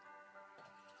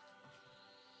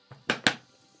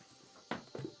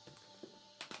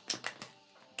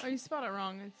 Oh, you spelled it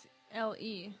wrong. It's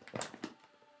L-E.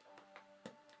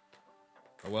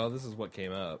 Well, this is what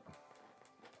came up.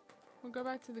 We'll go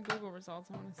back to the Google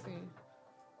results. I want to see.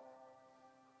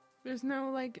 There's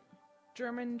no,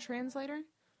 German translator?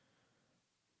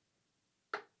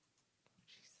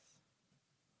 Jesus.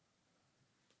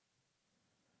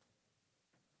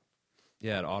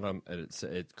 Yeah,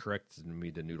 it corrected me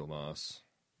to Noodle Mouse.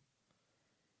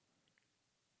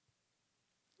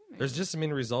 There's just as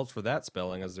many results for that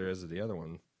spelling as there is of the other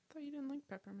one. I thought you didn't like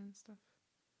peppermint stuff.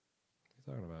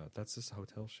 What are you talking about? That's just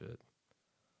hotel shit.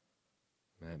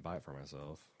 Man, buy it for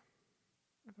myself.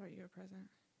 I bought you a present.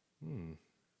 Hmm.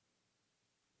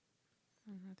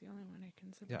 I'm not the only one I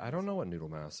can surprise. Yeah, I don't know what Noodle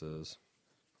Mouse is.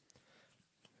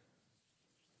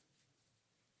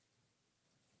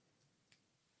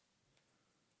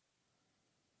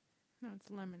 No,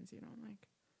 it's lemons you don't like.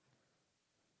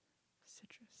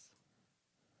 Citrus.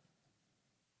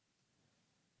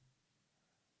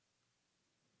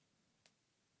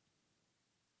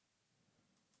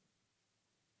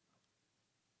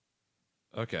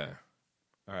 Okay.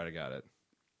 All right, I got it.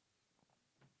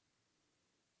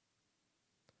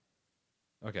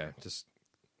 Okay,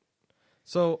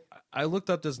 so I looked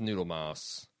up this Noodle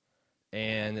Mouse,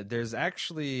 And there's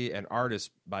actually an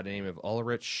artist by the name of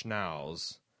Ulrich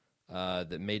Schnauz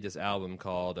that made this album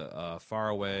called Far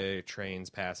Away Trains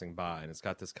Passing By. And it's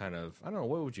got this kind of, I don't know,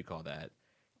 what would you call that?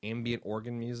 Ambient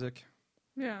organ music.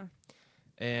 Yeah.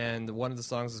 And one of the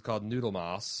songs is called Noodle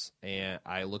Mouse. And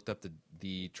I looked up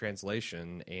the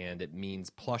translation, and it means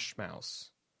plush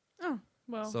mouse. Oh,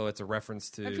 well. So it's a reference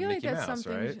to I feel Mickey like that's Mouse,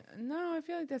 something. right? No, I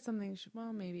feel like that's something.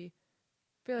 Well, maybe.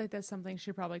 I feel like that's something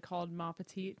she probably called Ma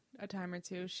Petite a time or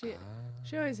two. She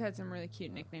always had some really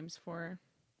cute nicknames for her.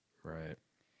 Right.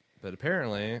 But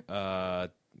apparently,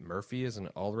 Murphy is an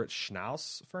Ulrich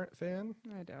Schnauz fan.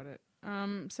 I doubt it.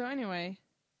 So anyway,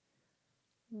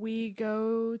 we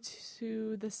go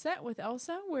to the set with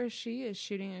Elsa, where she is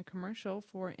shooting a commercial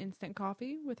for instant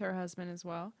coffee with her husband as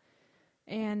well,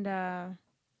 and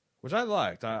Which I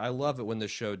liked. I love it when the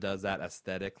show does that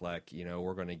aesthetic. Like, you know,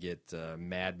 we're going to get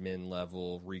Mad Men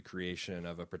level recreation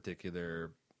of a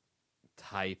particular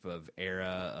type of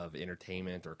era of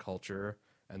entertainment or culture.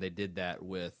 And they did that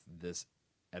with this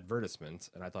advertisement.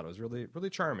 And I thought it was really,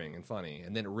 really charming and funny.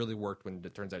 And then it really worked when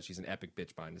it turns out she's an epic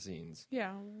bitch behind the scenes.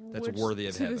 yeah, That's which, worthy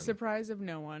of to heaven. the surprise of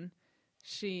no one,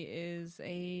 she is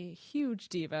a huge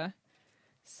diva.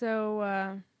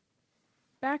 So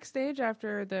backstage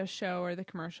after the show or the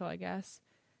commercial, I guess,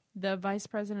 the vice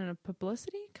president of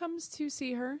publicity comes to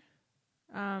see her.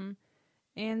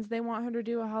 And they want her to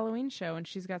do a Halloween show, and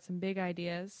she's got some big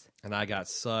ideas. And I got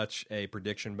such a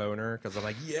prediction boner because I'm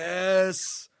like,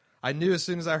 yes! I knew as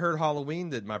soon as I heard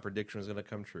Halloween that my prediction was going to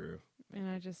come true. And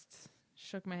I just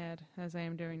shook my head, as I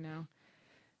am doing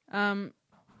now.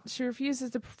 She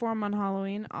refuses to perform on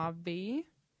Halloween, obvi.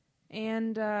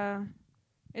 And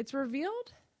it's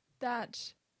revealed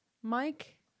that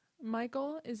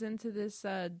Michael is into this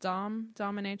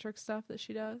dominatrix stuff that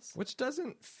she does. Which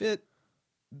doesn't fit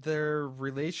their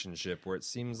relationship, where it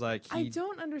seems like I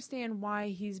don't understand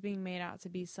why he's being made out to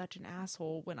be such an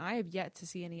asshole when I have yet to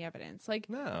see any evidence. Like,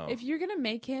 No. if you're going to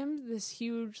make him this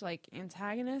huge, like,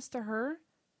 antagonist to her,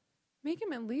 make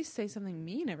him at least say something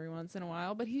mean every once in a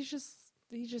while. But he's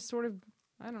just sort of,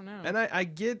 I don't know. And I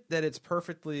get that it's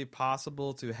perfectly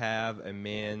possible to have a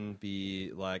man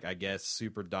be, like, I guess,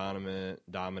 super dominant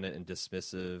and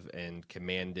dismissive and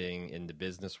commanding in the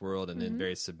business world, and then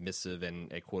very submissive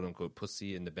and a quote-unquote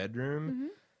pussy in the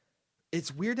bedroom.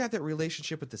 It's weird to have that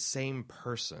relationship with the same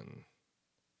person.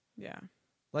 Yeah.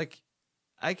 Like,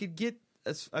 I could get,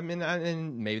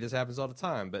 and maybe this happens all the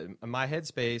time, but in my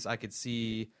headspace, I could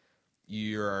see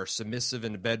you're submissive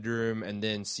in the bedroom and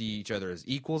then see each other as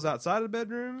equals outside of the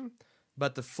bedroom.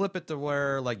 But to flip it to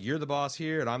where, like, you're the boss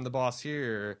here and I'm the boss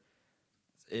here,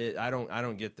 I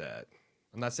don't get that.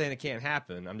 I'm not saying it can't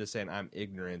happen. I'm just saying I'm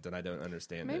ignorant and I don't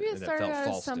understand Maybe it. it And started felt out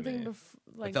false as to something me.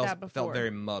 that before. It felt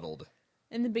very muddled.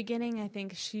 In the beginning, I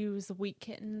think she was the weak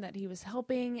kitten that he was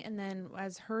helping, and then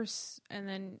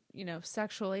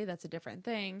sexually, that's a different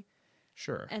thing.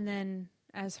 Sure. And then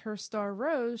as her star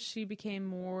rose, she became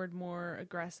more and more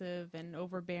aggressive and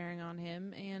overbearing on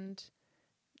him, and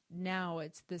now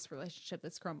it's this relationship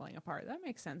that's crumbling apart. That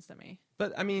makes sense to me.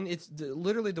 But, I mean, it's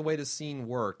literally the way the scene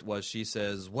worked was she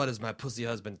says, "What has my pussy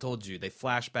husband told you?" They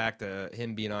flash back to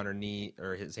him being on her knee,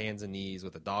 or his hands and knees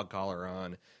with a dog collar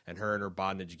on, and her and her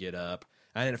bondage get up.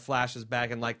 And then it flashes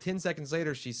back, and like 10 seconds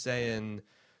later, she's saying,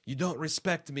 "You don't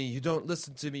respect me. You don't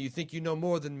listen to me. You think you know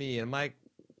more than me." And I'm like,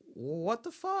 what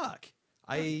the fuck?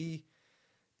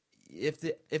 If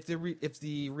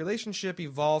the relationship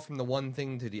evolved from the one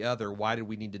thing to the other, why did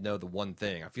we need to know the one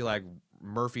thing? I feel like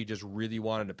Murphy just really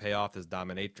wanted to pay off his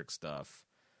dominatrix stuff.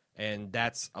 And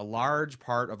that's a large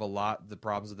part of a lot of the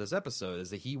problems of this episode,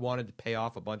 is that he wanted to pay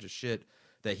off a bunch of shit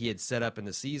that he had set up in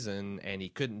the season, and he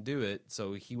couldn't do it.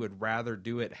 So he would rather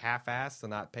do it half-assed than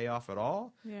not pay off at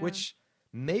all. Yeah. Which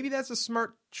maybe that's a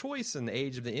smart choice in the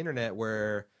age of the internet,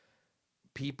 where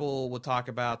people will talk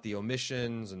about the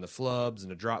omissions and the flubs and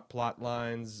the drop plot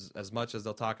lines as much as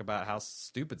they'll talk about how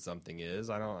stupid something is.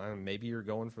 Maybe you're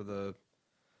going for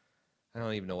I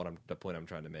don't even know the point I'm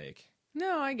trying to make.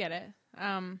 No, I get it.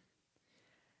 And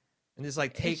just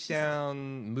like take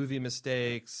down movie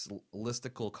mistakes,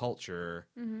 listicle culture.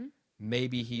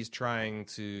 Maybe he's trying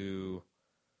to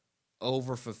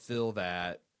overfulfill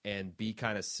that and be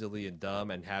kind of silly and dumb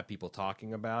and have people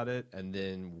talking about it and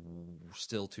then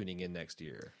still tuning in next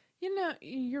year. You know,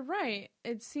 you're right.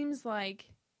 It seems like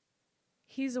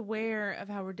he's aware of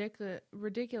how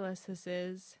ridiculous this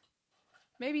is.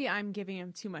 Maybe I'm giving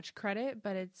him too much credit,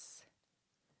 but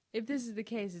if this is the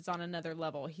case, it's on another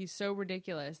level. He's so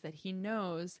ridiculous that he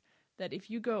knows that if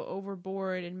you go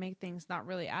overboard and make things not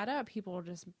really add up, people will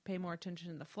just pay more attention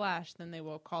in the flash than they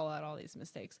will call out all these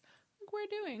mistakes like we're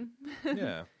doing.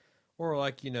 Yeah. Or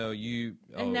like, you...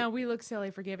 And now we look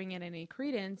silly for giving it any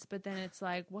credence, but then it's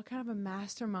like, what kind of a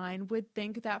mastermind would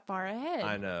think that far ahead?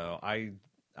 I know.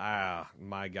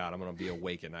 My God, I'm going to be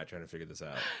awake at night trying to figure this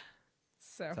out.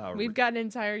 So we've got an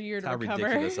entire year to recover. How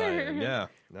ridiculous I am. Yeah.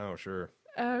 No, sure.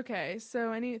 Okay,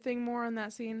 so anything more on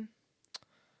that scene?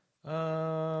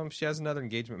 She has another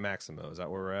engagement, Maximo. Is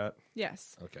that where we're at?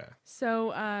 Yes. Okay.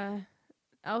 So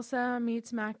Elsa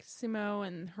meets Maximo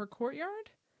in her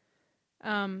courtyard,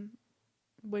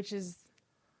 which is...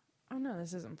 Oh, no,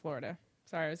 this isn't Florida.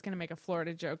 Sorry, I was going to make a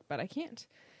Florida joke, but I can't.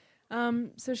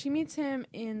 So she meets him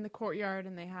in the courtyard,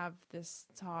 and they have this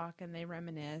talk, and they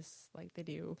reminisce like they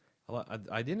do.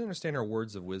 I didn't understand her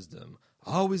words of wisdom.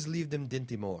 Always leave them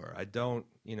dinty-more. I don't,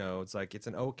 it's like it's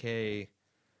an okay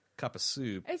cup of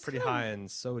soup, It's pretty kind of- high in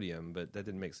sodium, but that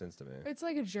didn't make sense to me. It's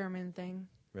like a German thing.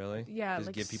 Really? Yeah, Just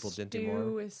like give people stew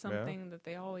dinty-more? is something that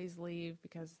they always leave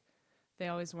because they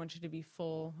always want you to be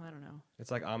full. I don't know.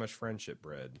 It's like Amish friendship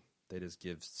bread. They just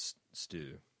give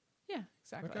stew. Yeah,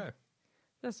 exactly. Okay.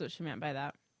 That's what she meant by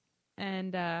that.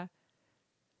 And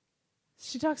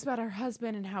she talks about her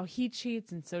husband and how he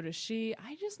cheats, and so does she.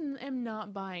 I just am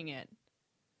not buying it.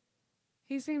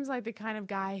 He seems like the kind of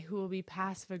guy who will be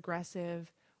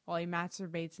passive-aggressive while he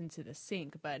masturbates into the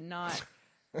sink, but not...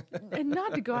 and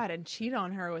not to go out and cheat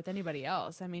on her with anybody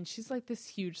else. I mean, she's like this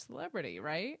huge celebrity,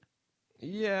 right?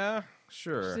 Yeah,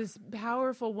 sure. She's this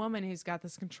powerful woman who's got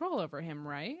this control over him,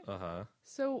 right? Uh-huh.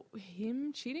 So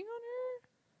him cheating on her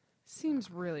seems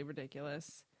really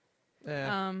ridiculous.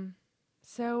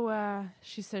 So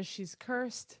she says she's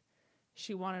cursed.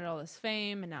 She wanted all this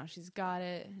fame, and now she's got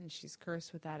it, and she's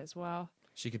cursed with that as well.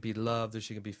 She could be loved or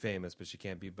she could be famous, but she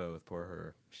can't be both. Poor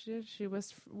her. She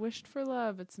wished for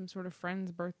love at some sort of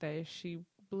friend's birthday. She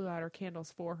blew out her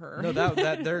candles for her.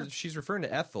 No, she's referring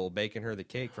to Ethel baking her the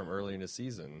cake from early in the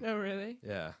season. Oh, really?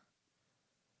 Yeah.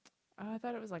 Oh, I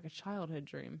thought it was like a childhood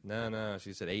dream. No.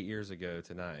 She said 8 years ago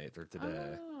tonight or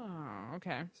today. Oh,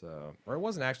 okay. So, or it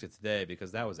wasn't actually today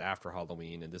because that was after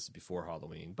Halloween and this is before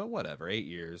Halloween. But whatever, 8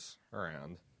 years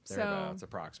around. Thereabouts,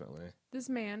 approximately. This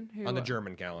man who... On the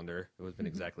German calendar, it would have been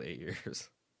exactly 8 years.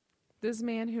 This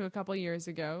man who a couple years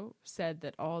ago said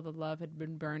that all the love had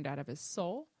been burned out of his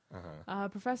soul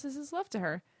professes his love to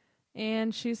her.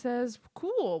 And she says,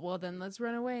 cool, well then let's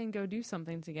run away and go do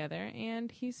something together.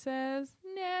 And he says,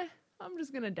 nah, I'm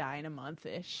just going to die in a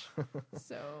month-ish.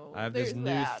 So I have this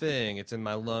new thing. It's in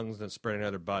my lungs and it's spreading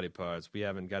other body parts. We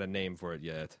haven't got a name for it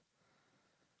yet.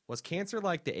 Was cancer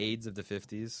like the AIDS of the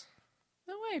 50s?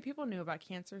 No way. People knew about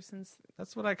cancer since...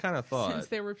 That's what I kind of thought. Since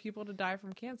there were people to die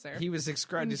from cancer. He was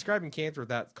describing cancer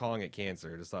without calling it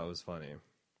cancer. I just thought it was funny.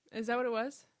 Is that what it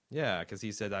was? Yeah, because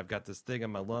he said, I've got this thing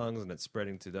in my lungs and it's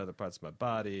spreading to the other parts of my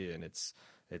body and it's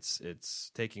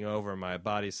taking over my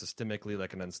body systemically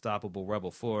like an unstoppable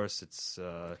rebel force.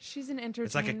 She's an entertainer.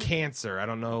 It's like a cancer. I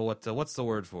don't know what's the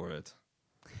word for it.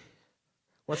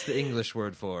 What's the English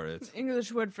word for it?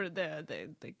 English word for the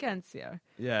cancer.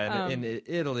 Yeah, in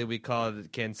Italy we call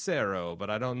it cancero, but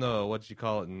I don't know what you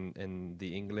call it in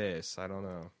the English. I don't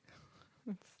know.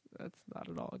 That's not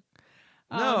at all.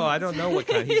 No, I don't know what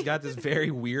kind. He's got this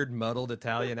very weird, muddled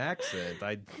Italian accent.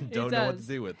 I don't know what to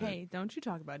do with it. Hey, don't you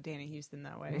talk about Danny Houston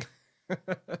that way.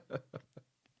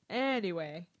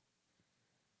 Anyway,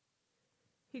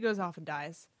 he goes off and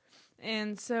dies.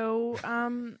 And so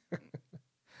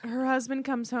her husband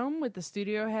comes home with the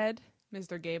studio head,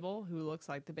 Mr. Gable, who looks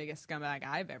like the biggest scumbag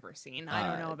I've ever seen. I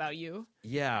don't know about you.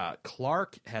 Yeah,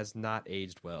 Clark has not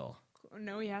aged well.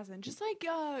 No, he hasn't. Just like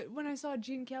when I saw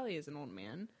Gene Kelly as an old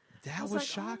man. That was like,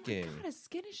 shocking. Oh my God, his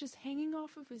skin is just hanging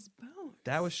off of his bones.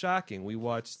 That was shocking. We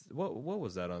watched what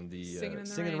was that on the Singing in the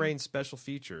Singing in the Rain Rain special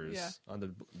features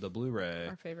on the Blu-ray.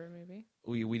 Our favorite movie.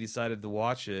 We decided to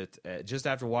watch it just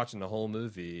after watching the whole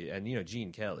movie, and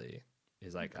Gene Kelly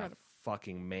is like a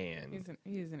fucking man.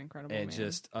 He's an incredible man, man.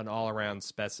 Just an all-around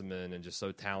specimen, and just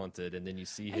so talented. And then you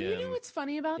see him. And you know what's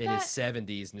funny about in that? his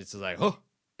 70s, and it's just like, oh,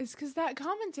 it's because that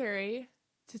commentary,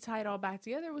 to tie it all back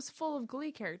together, was full of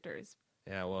Glee characters.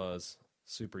 Yeah, it was.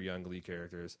 Super young Glee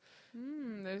characters.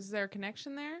 Is there a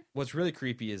connection there? What's really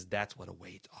creepy is that's what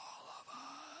awaits all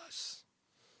of us.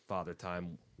 Father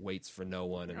Time waits for no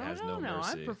one and has no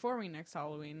mercy. I'm performing next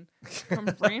Halloween. Come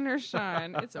rain or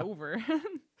shine, it's over.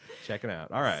 Check it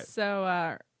out. All right.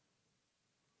 So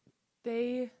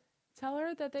they tell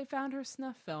her that they found her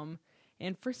snuff film,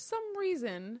 and for some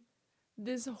reason,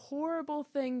 this horrible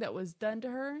thing that was done to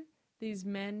her, these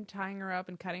men tying her up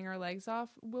and cutting her legs off,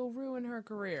 will ruin her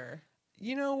career.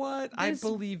 You know what? I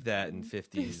believe that in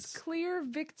 50s. This clear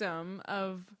victim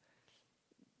of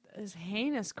this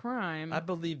heinous crime. I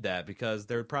believe that because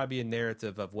there would probably be a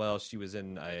narrative of, well, she was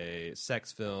in a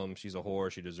sex film, she's a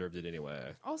whore, she deserved it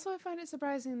anyway. Also, I find it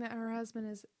surprising that her husband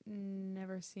has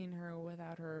never seen her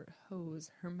without her hose,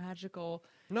 her magical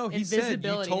No, he said, you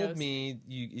invisibility told hose. me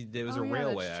there was Oh, a yeah,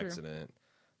 railway that's true. accident.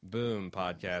 Boom, A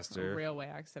podcaster. railway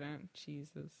accident.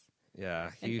 Jesus.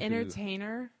 Yeah. An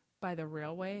entertainer by the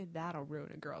railway, that'll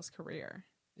ruin a girl's career.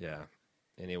 Yeah.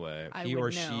 Anyway, I he would or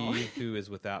know. she who is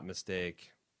without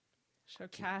mistake She'll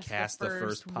cast cast the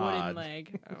first pod. wooden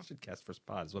leg. Oh. Should cast first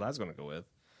pod is what I was going to go with.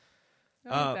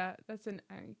 I like that. That's an.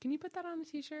 Can you put that on a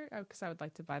T-shirt? Oh, because I would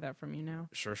like to buy that from you now.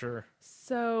 Sure.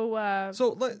 So,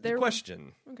 So the there-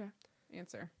 question okay,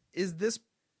 answer. is: this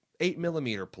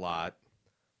 8mm plot,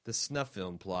 the snuff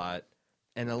film plot,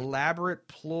 an elaborate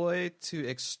ploy to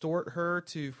extort her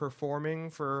to performing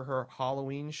for her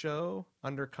Halloween show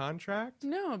under contract?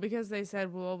 No, because they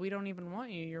said, "Well, we don't even want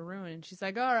you. You're ruined." And she's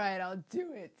like, "All right, I'll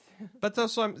do it." But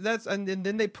and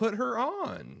then they put her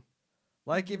on.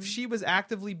 Like if she was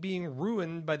actively being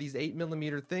ruined by these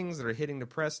 8mm things that are hitting the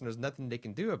press and there's nothing they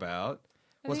can do about,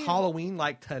 I was think- Halloween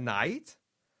like tonight?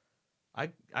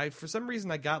 I for some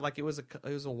reason I got like it was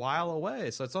a while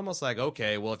away, so it's almost like,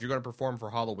 okay, well, if you're going to perform for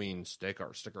Halloween, stick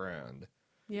around.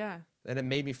 Yeah. And it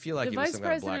made me feel like The it was vice some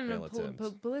kind of president blackmail of attempt.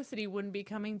 publicity wouldn't be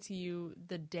coming to you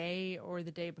the day or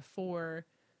the day before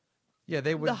Yeah,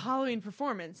 they would. the Halloween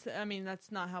performance. I mean,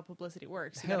 that's not how publicity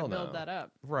works. You got Hell to build no. that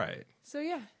up. Right. So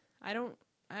yeah, I don't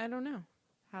know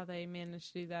how they managed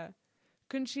to do that.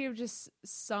 Couldn't she have just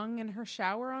sung in her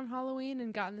shower on Halloween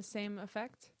and gotten the same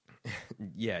effect?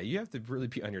 Yeah, you have to really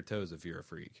be on your toes if you're a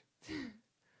freak.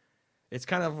 It's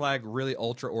kind of like really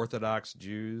ultra orthodox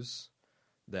Jews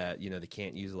that, they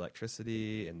can't use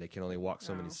electricity and they can only walk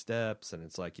so many Oh. steps, and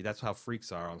it's like that's how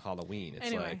freaks are on Halloween. It's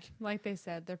Anyway, like like they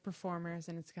said, they're performers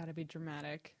and it's got to be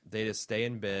dramatic. they just stay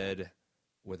in bed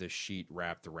with a sheet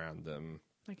wrapped around them.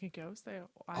 Like a ghost.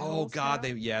 Oh God,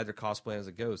 they're cosplaying as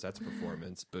a ghost. That's a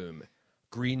performance. Boom.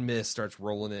 Green mist starts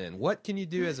rolling in. What can you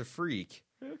do as a freak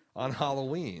on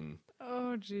Halloween?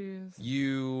 Oh jeez.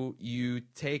 You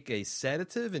take a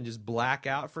sedative and just black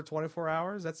out for 24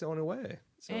 hours? That's the only way.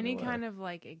 Any kind of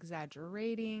like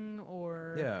exaggerating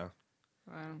or Yeah.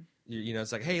 Wow.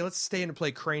 It's like, hey, let's stay in to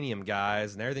play Cranium,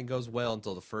 guys, and everything goes well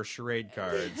until the first charade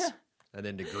cards. And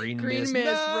then the green mist. Mist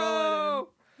No! rolling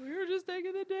in. We were just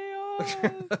taking the day off.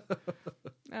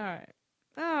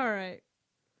 All right.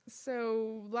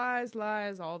 So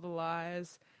lies, all the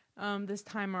lies. This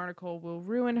Time article will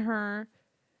ruin her.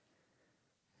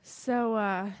 So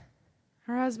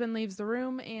her husband leaves the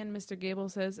room, and Mr. Gable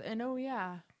says, "And oh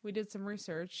yeah, we did some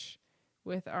research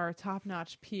with our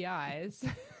top-notch PIs.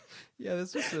 Yeah,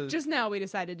 this was a... Just now we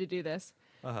decided to do this.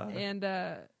 Uh-huh. And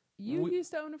you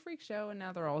used to own a freak show, and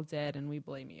now they're all dead, and we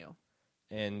blame you."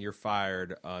 And you're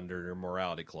fired under your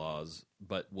morality clause,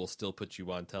 but we'll still put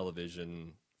you on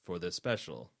television for this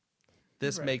special.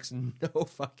 This Right. makes no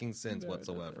fucking sense No, it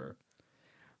whatsoever.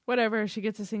 Whatever, she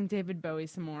gets to sing David Bowie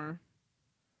some more.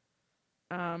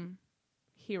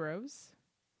 Heroes.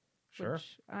 Sure.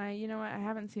 Which I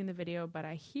haven't seen the video, but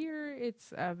I hear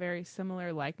it's a very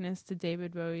similar likeness to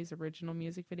David Bowie's original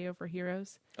music video for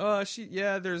Heroes.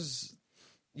 There's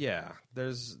Yeah.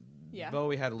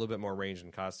 Bowie had a little bit more range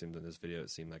in costumes in this video, it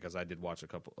seemed like, because I did watch a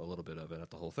little bit of it, not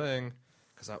the whole thing,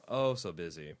 because I'm so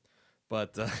busy.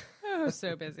 But Oh,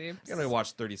 so busy. I only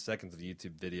watched 30 seconds of the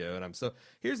YouTube video, and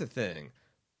here's the thing.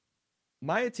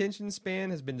 My attention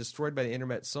span has been destroyed by the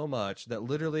internet so much that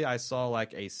literally I saw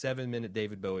like a 7-minute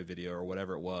David Bowie video or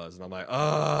whatever it was, and I'm like,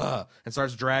 and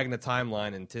starts dragging the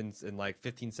timeline in like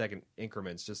 15-second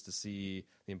increments just to see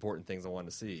the important things I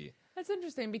wanted to see. That's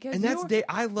interesting because And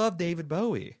I love David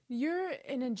Bowie. you're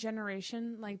in a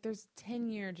generation, like there's a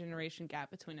 10-year generation gap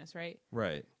between us, right?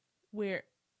 Right.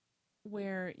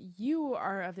 Where you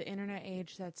are of the internet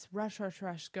age that's rush,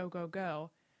 go, go,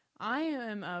 go. I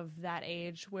am of that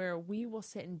age where we will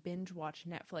sit and binge watch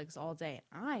Netflix all day.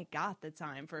 I got the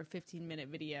time for a 15-minute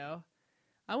video.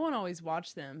 I won't always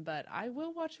watch them, but I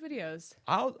will watch videos.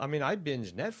 I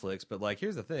binge Netflix, but like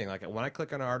here's the thing: like when I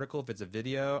click on an article, if it's a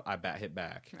video, I hit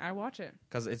back I watch it.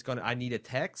 because I need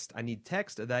text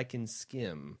that I can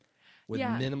skim with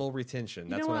Yeah. minimal retention.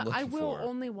 That's You know what I'm looking I will for.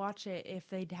 only watch it if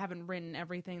they haven't written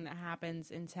everything that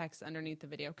happens in text underneath the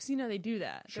video. Because, they do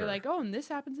that. Sure. They're like, oh, and this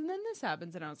happens, and then this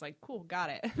happens. And I was like, cool, got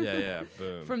it. Yeah,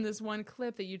 boom. From this one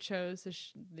clip that you chose to,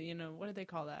 what do they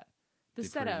call that? The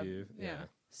setup. preview, yeah.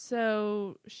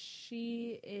 So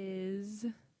she is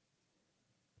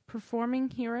performing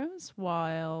Heroes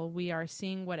while we are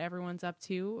seeing what everyone's up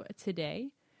to today.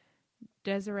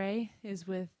 Desiree is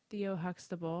with Theo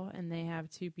Huxtable, and they have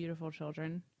 2 beautiful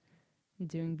children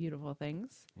doing beautiful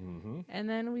things. Mm-hmm. And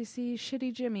then we see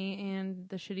Shitty Jimmy and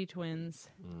the Shitty twins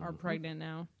are pregnant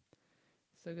now.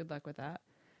 So good luck with that.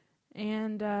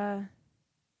 And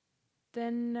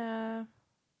then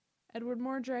Edward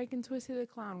Mordrake and Twisty the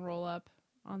Clown roll up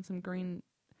on some green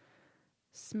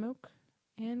smoke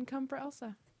and come for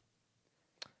Elsa.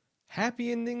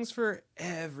 Happy endings for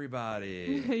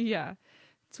everybody. Yeah.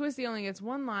 Twisty only gets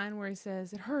one line where he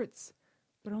says, "It hurts,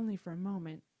 but only for a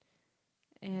moment."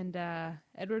 And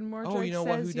Edward Mordrake Oh, you know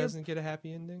what? Who says, doesn't get a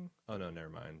happy ending? Oh, no, never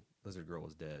mind. Lizard Girl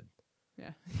was dead.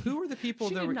 Yeah. Who were the people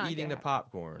She that did were not eating the get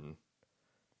popcorn?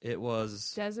 It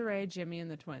was... Desiree, Jimmy, and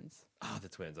the twins. Oh, the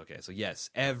twins. Okay, so yes,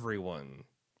 everyone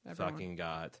Everyone. fucking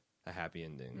got a happy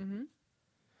ending. Mm-hmm.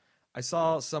 I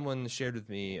saw someone shared with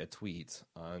me a tweet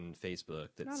on Facebook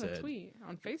that Not said... a tweet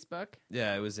on Facebook.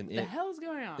 Yeah, it was an... What the hell's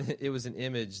going on? It was an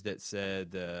image that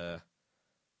said...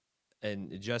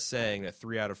 and just saying that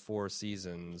 3 out of 4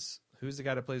 seasons... Who's the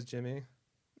guy that plays Jimmy?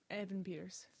 Evan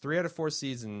Peters. 3 out of 4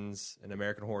 seasons in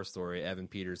American Horror Story, Evan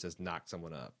Peters has knocked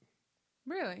someone up.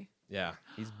 Really? Yeah,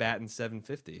 he's batting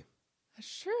 750.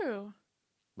 That's true.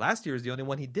 Last year was the only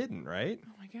one he didn't, right?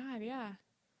 Oh my god, yeah.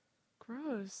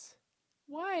 Gross.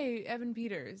 Why Evan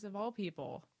Peters, of all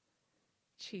people?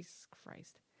 Jesus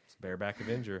Christ. It's Bareback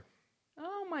Avenger.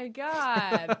 Oh my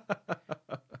god.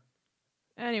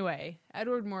 Anyway,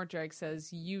 Edward Mordrake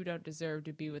says, "You don't deserve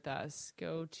to be with us.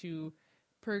 Go to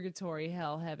purgatory,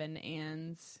 hell, heaven,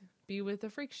 and be with the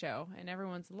freak show." And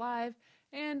everyone's alive.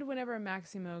 And whenever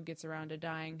Maximo gets around to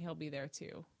dying, he'll be there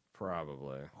too.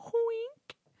 Probably.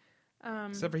 Wink.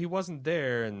 Except for he wasn't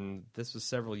there, and this was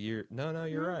several years. No,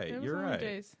 you're right. It was You're one of right. the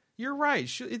days. You're right.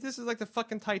 This is like the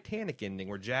fucking Titanic ending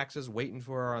where Jack's just waiting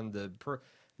for her on the...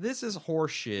 This is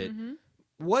horseshit. Mm-hmm.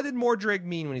 What did Mordrake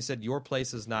mean when he said, "Your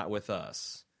place is not with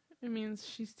us"? It means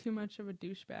she's too much of a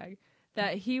douchebag.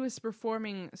 That he was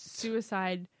performing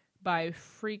suicide by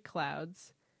freak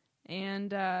clouds.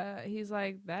 And he's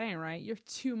like, "That ain't right. You're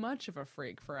too much of a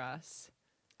freak for us."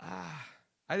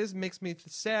 It just makes me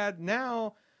sad.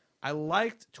 Now, I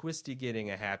liked Twisty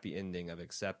getting a happy ending of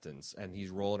acceptance, and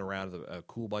he's rolling around with a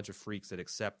cool bunch of freaks that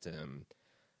accept him.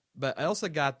 But I also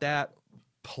got that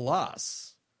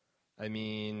plus... I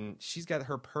mean, she's got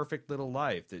her perfect little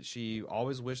life that she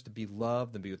always wished to be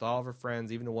loved and be with all of her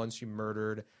friends, even the ones she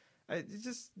murdered. It's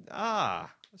just,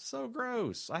 so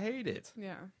gross. I hate it.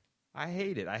 Yeah. I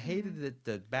hate it. I hated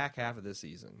the back half of this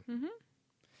season.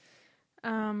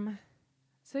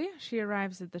 So yeah, she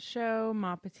arrives at the show.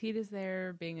 Ma Petite is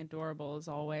there, being adorable as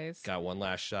always. Got one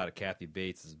last shot of Kathy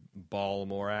Bates'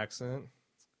 Baltimore accent.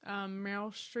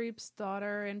 Meryl Streep's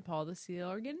daughter and Paul the Seal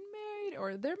are getting married,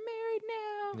 or they're married now.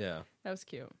 Yeah. That was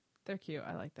cute. They're cute.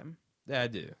 I like them. Yeah, I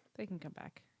do. They can come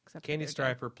back. Except Candy if they're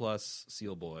dead. Striper plus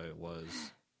Seal Boy was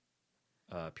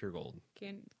pure gold.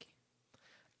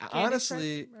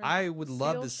 Honestly, Stripe or I would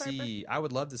love Seal to Striper? see. I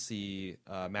would love to see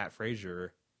Matt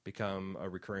Frazier become a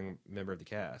recurring member of the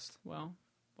cast. Well,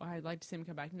 I'd like to see him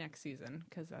come back next season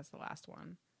because that's the last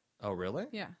one. Oh, really?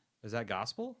 Yeah. Is that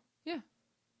gospel? Yeah.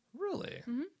 Really?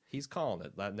 Mhm. He's calling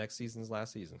it. That next season's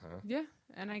last season, huh? Yeah.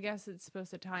 And I guess it's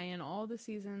supposed to tie in all the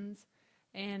seasons.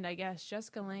 And I guess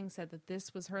Jessica Lange said that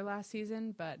this was her last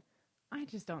season, but I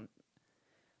just don't.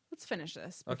 Let's finish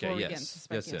this before Okay, we yes. get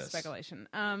into Yes. speculation.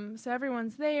 So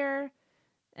everyone's there.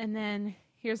 And then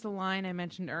here's the line I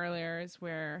mentioned earlier is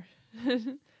where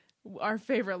our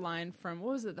favorite line from,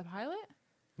 what was it, the pilot?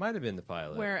 Might have been the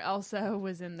pilot. Where Elsa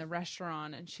was in the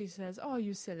restaurant and she says, "Oh,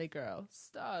 you silly girl,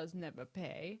 stars never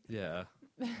pay." Yeah.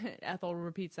 Ethel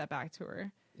repeats that back to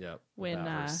her. Yep. When,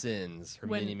 About her sins, her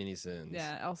when- many sins.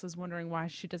 Yeah, Elsa's wondering why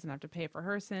she doesn't have to pay for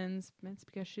her sins. It's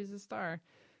because she's a star.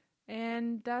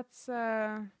 And that's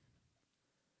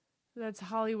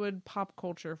Hollywood pop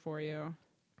culture for you.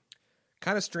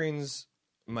 Kind of strains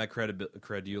my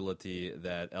credulity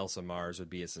that Elsa Mars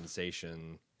would be a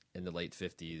sensation in the late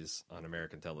 50s on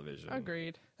American television.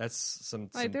 Agreed. That's some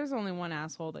Like, there's only one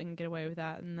asshole that can get away with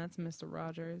that, and that's Mr.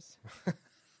 Rogers.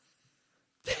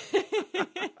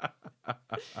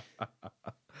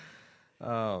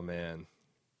 Oh, man.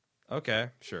 Okay,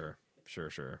 sure.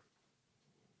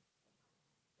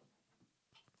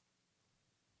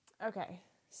 Okay,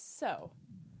 so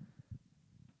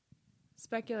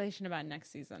speculation about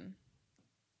next season.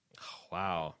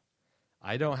 Wow.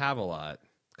 I don't have a lot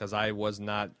because I was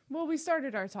not... Well, we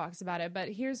started our talks about it, but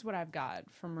here's what I've got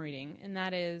from reading, and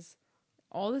that is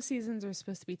all the seasons are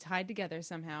supposed to be tied together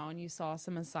somehow, and you saw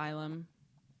some Asylum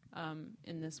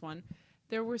in this one.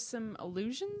 There were some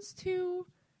allusions to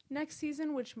next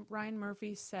season, which Ryan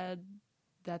Murphy said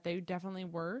that they definitely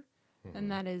were,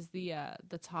 and that is the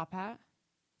top hat.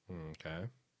 Okay.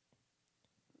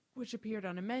 which appeared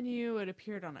on a menu. It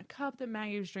appeared on a cup that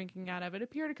Maggie was drinking out of. It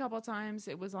appeared a couple of times.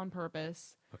 It was on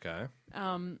purpose. Okay.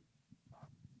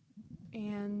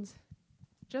 And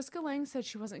Jessica Lange said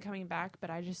she wasn't coming back, but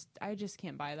I just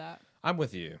can't buy that. I'm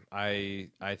with you. I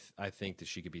think that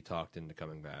she could be talked into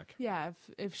coming back. Yeah,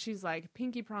 if she's like,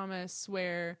 pinky promise,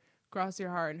 swear, cross your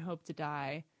heart, and hope to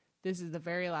die, this is the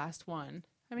very last one.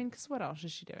 I mean, because what else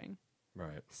is she doing?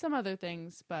 Right. Some other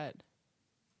things, but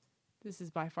this is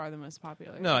by far the most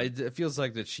popular. No, it feels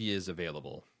like that she is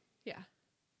available. Yeah.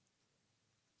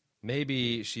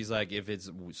 Maybe she's like, if it's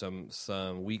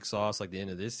some weak sauce like the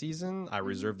end of this season, I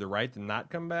reserve the right to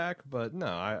not come back. But no,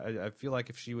 I feel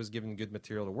like if she was given good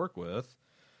material to work with,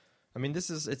 I mean,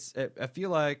 I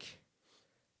feel like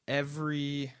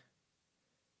every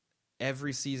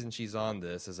season she's on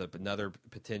this is another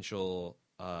potential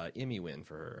Emmy win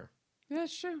for her. Yeah,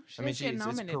 that's true. She's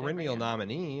a perennial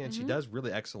nominee, and she does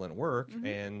really excellent work.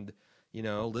 And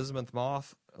Elizabeth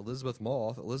Moss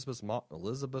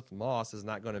is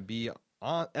not going to be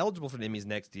eligible for the Emmys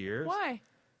next year. Why?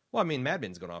 Well, I mean, Mad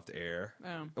Men's going off the air.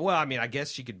 Oh. Well, I mean, I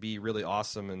guess she could be really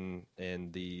awesome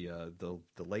in the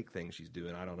lake thing she's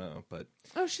doing. I don't know, but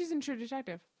She's in True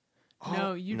Detective.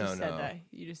 No, you just said that.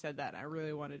 You just said that. I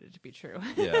really wanted it to be true.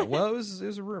 Yeah. Well, it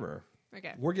was a rumor.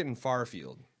 Okay. We're getting far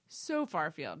afield. So far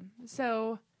afield.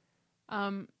 So,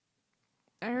 I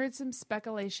heard some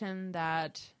speculation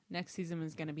that next season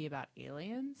was going to be about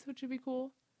aliens, which would be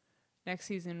cool. Next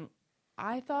season,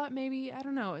 I thought maybe, I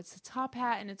don't know, it's a top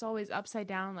hat and it's always upside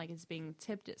down, like it's being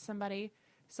tipped at somebody.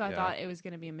 So I thought it was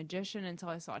going to be a magician until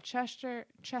I saw Chester.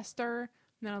 And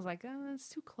then I was like, oh, that's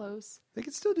too close. They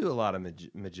could still do a lot of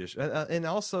magician. And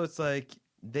also, it's like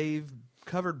they've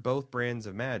covered both brands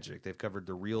of magic. They've covered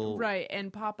the real... Right,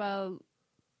 and Papa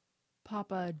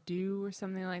Dew or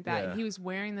something like that. Yeah. He was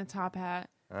wearing the top hat,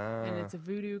 and it's a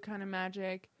voodoo kind of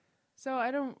magic. So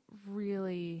I don't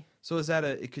really... So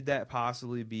could that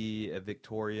possibly be a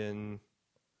Victorian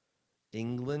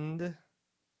England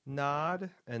nod,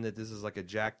 and that this is like a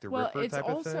Jack the Ripper type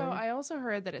of thing? I also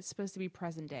heard that it's supposed to be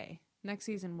present day. Next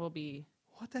season will be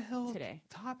what the hell today.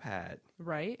 Top hat,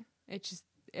 right? It's just,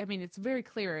 I mean, it's very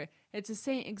clear. It's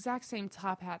the exact same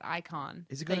top hat icon.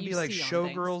 Is it going to be like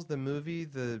Showgirls, the movie,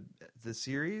 the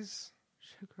series?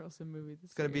 Showgirls, the movie.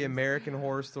 It's going to be American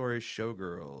Horror Story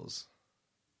Showgirls.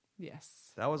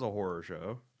 Yes. That was a horror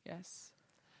show. Yes.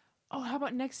 Oh, how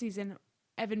about next season?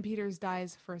 Evan Peters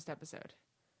dies first episode.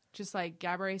 Just like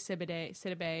Gabourey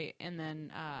Sidibe, and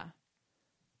then,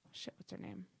 what's her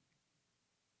name?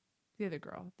 The other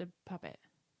girl, the puppet,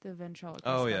 the ventriloquist.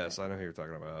 Oh, puppet. yes. I know who you're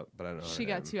talking about, but I don't know She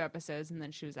got 2 episodes, and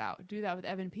then she was out. Do that with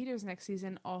Evan Peters next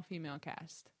season, all-female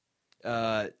cast.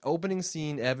 Opening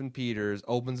scene, Evan Peters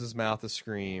opens his mouth to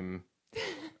scream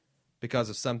because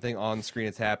of something on screen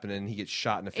that's happening, and he gets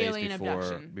shot in the face Alien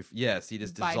abduction. Yes, he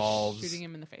just by dissolves. Shooting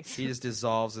him in the face. He just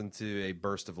dissolves into a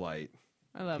burst of light.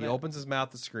 I love it. He opens his mouth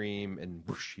to scream, and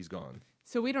whoosh, he's gone.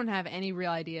 So we don't have any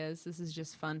real ideas. This is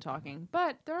just fun talking.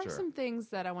 But there are some things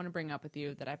that I want to bring up with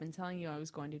you that I've been telling you I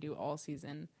was going to do all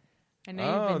season. I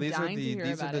know you've been dying to hear about it.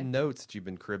 These are the notes that you've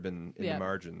been cribbing in the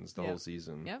margins the whole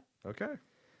season. Yep. Okay.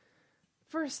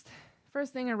 First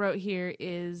thing I wrote here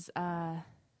is the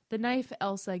knife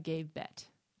Elsa gave Bet.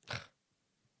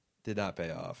 Did not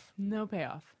pay off. No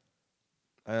payoff.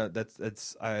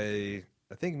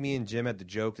 I think me and Jim had the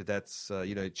joke that's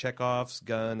Chekhov's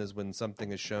gun is when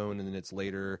something is shown and then it's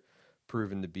later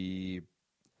proven to be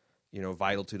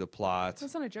vital to the plot.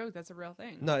 That's not a joke. That's a real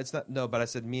thing. No, it's not. No, but I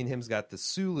said me and him's got the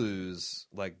Sulu's.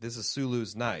 Like, this is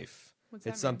Sulu's knife. What's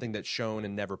that it's mean? something that's shown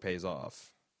and never pays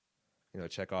off.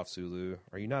 Chekhov, Sulu.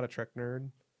 Are you not a Trek nerd?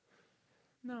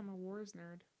 No, I'm a Wars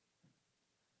nerd.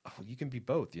 Oh, you can be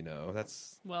both,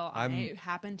 That's I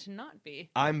happen to not be.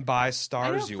 I'm by Starsual.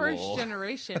 I know first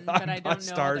generation, but I don't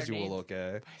know other names.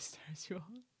 Okay. By Starsual.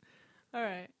 All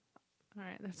right.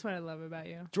 That's what I love about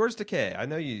you. George Takei. I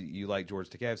know you like George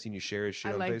Takei. I've seen you share his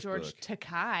shit on Facebook. I like George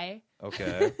Takei.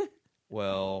 Okay.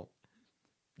 Well,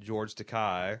 George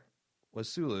Takei was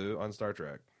Sulu on Star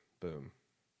Trek. Boom.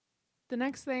 The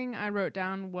next thing I wrote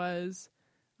down was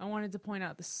I wanted to point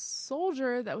out the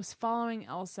soldier that was following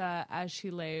Elsa as she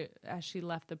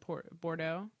left the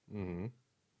Bordeaux. Mm-hmm.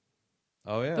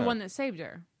 Oh, yeah. The one that saved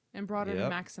her and brought her to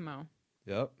Maximo.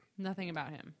 Yep. Nothing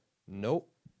about him. Nope.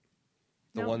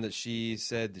 The one that she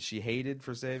said that she hated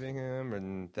for saving him,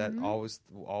 and that always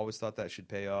thought that should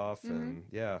pay off, and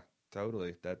yeah,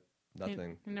 totally. That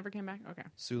nothing. He never came back? Okay.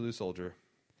 Sulu soldier.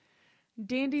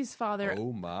 Dandy's father...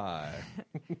 Oh, my.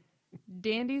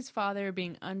 Dandy's father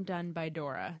being undone by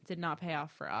Dora did not pay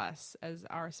off for us as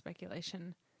our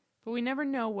speculation. But we never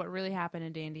know what really happened to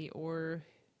Dandy or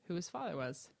who his father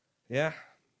was. Yeah.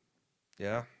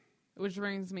 Yeah. Which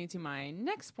brings me to my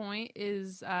next point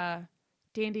is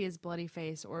Dandy is bloody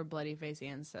face or bloody face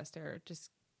ancestor.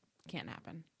 Just can't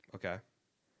happen. Okay.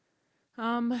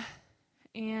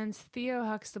 And Theo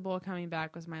Huxtable coming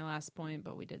back was my last point,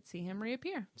 but we did see him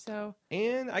reappear. So,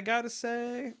 And I gotta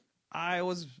say, I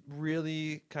was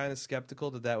really kind of skeptical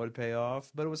that would pay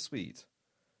off, but it was sweet.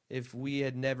 If we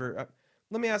had never...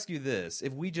 let me ask you this.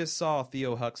 If we just saw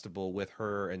Theo Huxtable with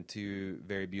her and two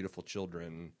very beautiful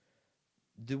children,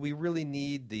 do we really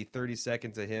need the 30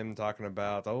 seconds of him talking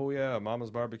about, oh yeah,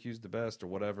 Mama's barbecue's the best, or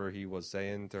whatever he was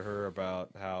saying to her about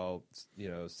how,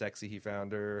 sexy he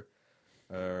found her,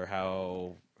 or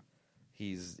how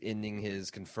he's ending his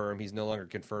he's no longer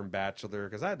confirmed bachelor?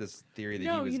 Because I had this theory that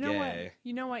he was gay. What?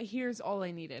 You know what? Here's all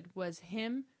I needed was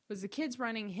the kids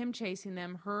running, him chasing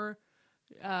them, her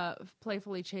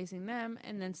playfully chasing them,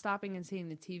 and then stopping and seeing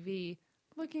the TV,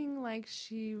 looking like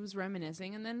she was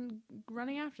reminiscing, and then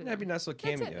running after them. That'd be a nice little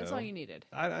cameo. That's it. That's all you needed.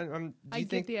 I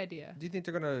get the idea. Do you think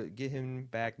they're going to get him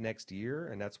back next year,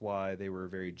 and that's why they were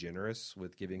very generous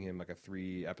with giving him like a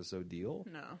 3-episode deal?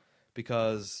 No.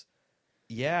 Because,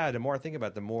 yeah, the more I think about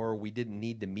it, the more we didn't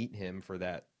need to meet him for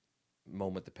that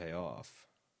moment to pay off.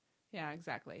 Yeah,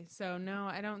 exactly. So, no,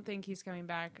 I don't think he's coming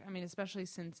back. I mean, especially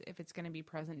since if it's going to be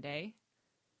present day.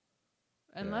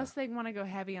 Unless they want to go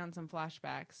heavy on some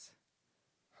flashbacks.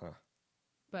 Huh.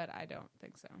 But I don't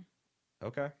think so.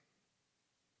 Okay.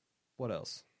 What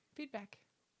else? Feedback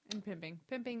and pimping.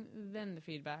 Pimping, then the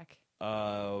feedback.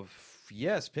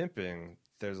 Yes, pimping.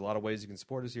 There's a lot of ways you can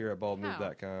support us here at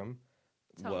baldmove.com.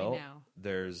 Tell me now.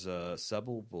 There's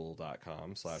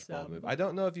subbable.com/baldmove. Sub. I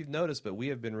don't know if you've noticed, but we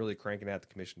have been really cranking out the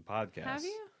commission podcast. Have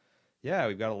you? Yeah,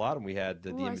 we've got a lot of them. We had the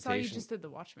Invitation. I saw you just did The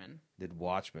Watchmen. Did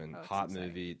Watchmen, hot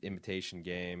movie, Invitation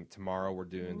Game. Tomorrow we're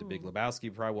doing The Big Lebowski. We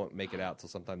probably won't make it out till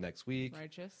sometime next week.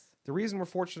 Righteous. The reason we're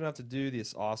fortunate enough to do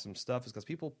this awesome stuff is because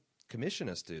people commission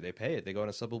us to. They pay it. They go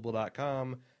to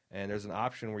subbable.com, and there's an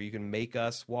option where you can make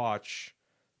us watch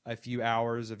a few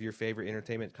hours of your favorite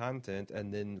entertainment content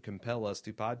and then compel us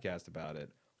to podcast about it.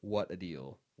 What a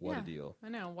deal. What a deal. I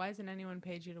know. Why hasn't anyone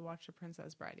paid you to watch The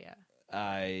Princess Bride yet?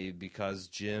 Because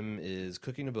Jim is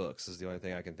cooking the books is the only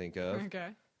thing I can think of. Okay.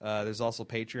 There's also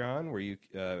Patreon where you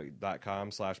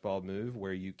 .com/baldmove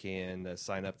where you can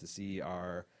sign up to see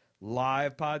our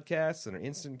live podcasts and our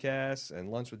instant casts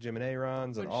and Lunch with Jim and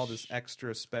Aaron's and all this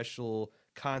extra special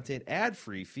content,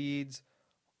 ad-free feeds.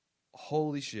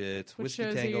 Holy shit. What Whiskey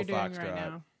shows Tango are you doing Foxtrot. right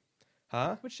now?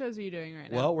 Huh? What shows are you doing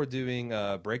right now? Well, we're doing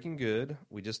Breaking Good.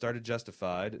 We just started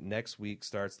Justified. Next week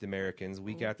starts The Americans.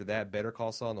 Week after that, Better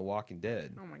Call Saul and The Walking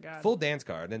Dead. Oh, my God. Full dance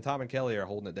card. And then Tom and Kelly are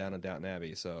holding it down on Downton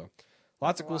Abbey. So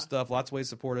lots of cool stuff. Lots of ways to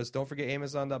support us. Don't forget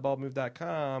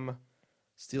Amazon.baldmove.com.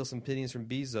 Steal some pennies from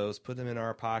Bezos. Put them in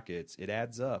our pockets. It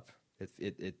adds up.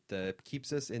 It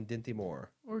keeps us in Dinty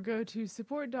more. Or go to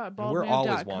support.baldmove.com We're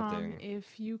always wanting.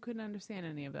 if you couldn't understand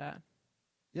any of that.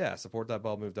 Yeah,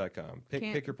 support.baldmove.com.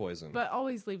 Pick your poison. But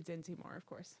always leave Dinty more, of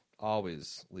course.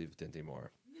 Always leave Dinty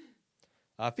more.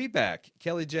 Feedback.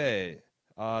 Kelly J.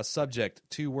 Subject,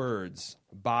 2 words.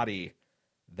 Body.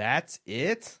 That's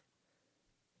it?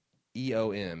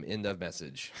 EOM. End of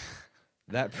message.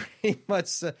 That pretty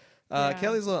much...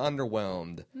 Kelly's a little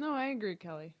underwhelmed. No, I agree,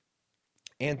 Kelly.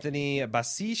 Anthony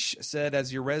Basish said,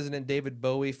 as your resident David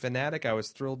Bowie fanatic, I was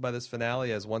thrilled by this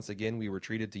finale as once again we were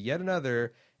treated to yet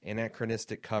another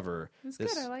anachronistic cover. It's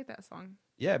good. I like that song.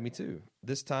 Yeah, me too.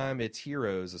 This time it's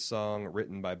Heroes, a song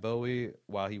written by Bowie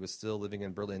while he was still living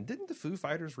in Berlin. Didn't the Foo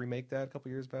Fighters remake that a couple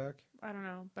years back? I don't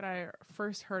know, but I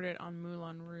first heard it on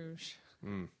Moulin Rouge.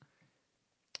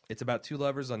 It's about 2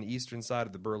 lovers on the eastern side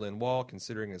of the Berlin Wall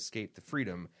considering an escape to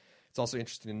freedom. It's also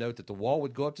interesting to note that the wall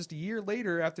would go up just a year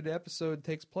later after the episode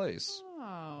takes place.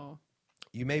 Oh.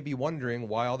 You may be wondering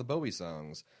why all the Bowie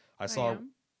songs. I saw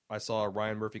a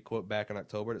Ryan Murphy quote back in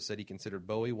October that said he considered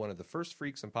Bowie one of the first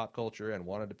freaks in pop culture and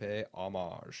wanted to pay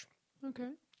homage.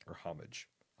 Okay. Or homage.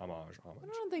 Homage. I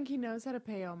don't think he knows how to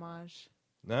pay homage.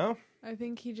 No? I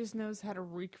think he just knows how to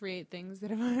recreate things that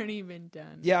have already been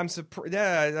done. Yeah, I'm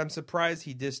surprised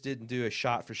he just didn't do a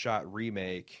shot-for-shot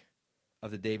remake of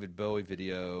the David Bowie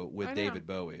video with David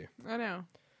Bowie. I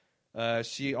know.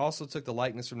 She also took the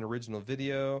likeness from the original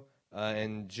video,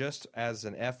 and just as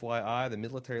an FYI, the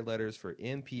military letters for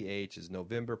NPH is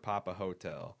November Papa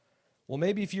Hotel. Well,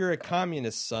 maybe if you're a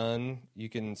communist, son, you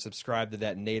can subscribe to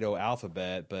that NATO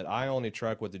alphabet, but I only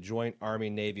truck with the Joint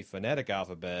Army-Navy phonetic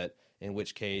alphabet, in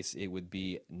which case it would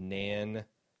be Nan,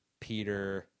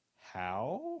 Peter,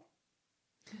 How?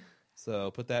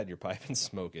 So put that in your pipe and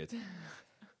smoke it.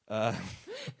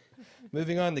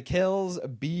 Moving on to Kells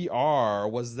BR.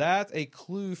 Was that a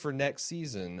clue for next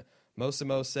season?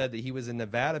 Mosimo said that he was in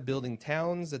Nevada building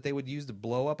towns that they would use to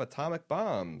blow up atomic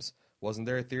bombs. Wasn't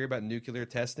there a theory about nuclear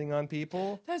testing on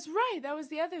people? That's right. That was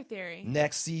the other theory.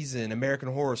 Next season, American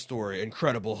Horror Story,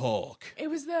 Incredible Hulk. It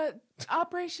was the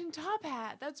Operation Top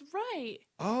Hat. That's right.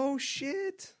 Oh,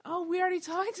 shit. Oh, we already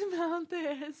talked about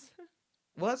this.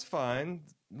 Well, that's fine.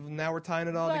 Now we're tying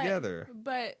it all together.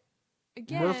 But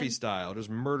again, Murphy style, just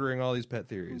murdering all these pet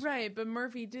theories. Right, but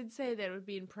Murphy did say that it would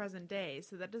be in present day,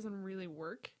 so that doesn't really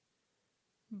work.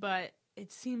 But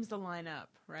it seems to line up,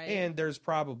 right? And there's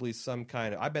probably some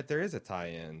kind of, I bet there is a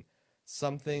tie-in.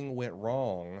 Something went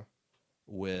wrong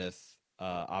with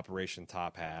Operation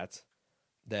Top Hat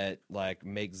that like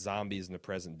makes zombies in the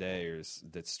present day, or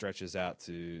that stretches out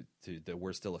to that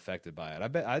we're still affected by it.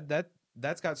 I bet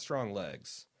that's got strong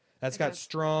legs. That's got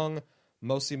strong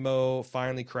Mosimo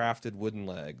finely crafted wooden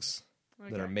legs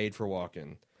that are made for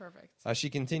walking. Perfect. She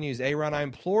continues, Aaron, I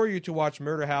implore you to watch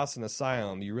Murder House and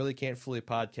Asylum. You really can't fully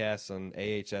podcast on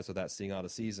AHS without seeing all the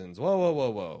seasons.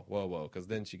 Whoa. Because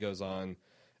then she goes on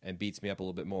and beats me up a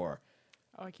little bit more.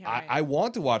 Oh, I can't wait. I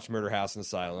want to watch Murder House and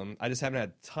Asylum. I just haven't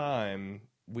had time.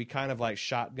 We kind of like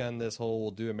shotgun this whole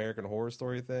do American Horror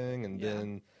Story thing, and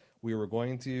then we were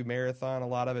going to marathon a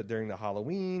lot of it during the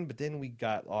Halloween, but then we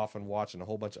got off and watching a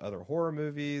whole bunch of other horror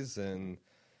movies and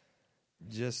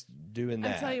just doing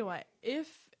that. I'll tell you what, if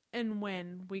and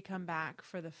when we come back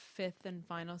for the 5th and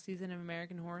final season of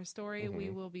American Horror Story, we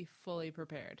will be fully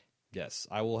prepared. Yes,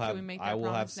 I will have. I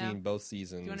will have seen both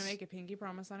seasons. Do you want to make a pinky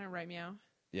promise on it? Right, meow?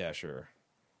 Yeah, sure.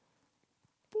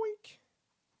 Boink.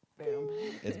 Boom.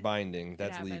 It's binding.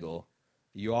 That's happened. legal.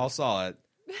 You all saw it.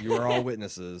 You are all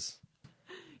witnesses.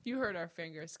 You heard our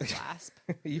fingers clasp.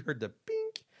 You heard the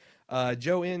pink.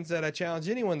 Joe N said, I challenge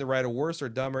anyone to write a worse or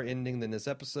dumber ending than this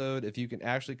episode. If you can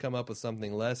actually come up with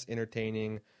something less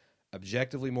entertaining,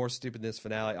 objectively more stupid than this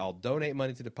finale, I'll donate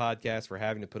money to the podcast for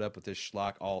having to put up with this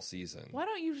schlock all season. Why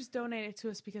don't you just donate it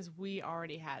to us because we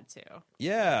already had to?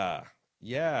 Yeah.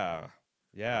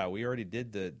 We already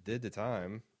did the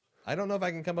time. I don't know if I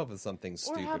can come up with something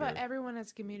stupider. Or how about everyone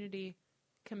as community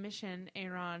commission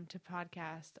Aaron to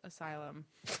podcast Asylum?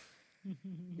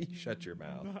 You shut your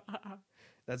mouth.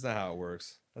 That's not how it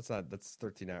works. That's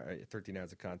 13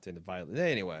 hours of content of violence.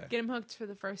 Anyway. Get him hooked for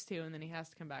the first 2 and then he has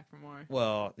to come back for more.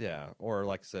 Well, yeah. Or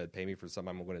like I said, pay me for something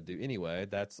I'm going to do anyway.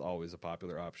 That's always a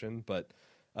popular option. But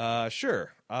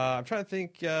sure. I'm trying to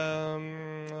think.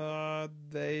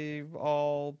 They've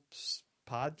all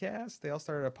podcast. They all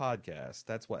started a podcast.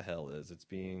 That's what hell is. It's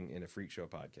being in a freak show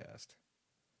podcast.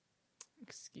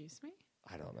 Excuse me?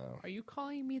 I don't know. Are you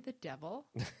calling me the devil?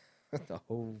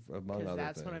 Among other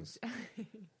that's things. what I'm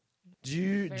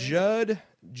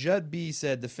Judd B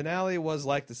said the finale was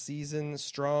like the season,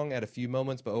 strong at a few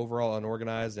moments, but overall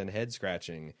unorganized and head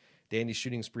scratching. Danny's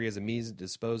shooting spree as a means to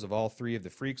dispose of all 3 of the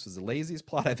freaks was the laziest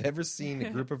plot I've ever seen a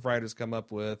group of writers come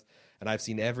up with, and I've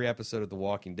seen every episode of The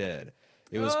Walking Dead.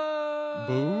 It was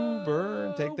boo,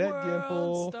 burn, take that,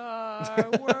 World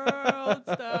Gimple. World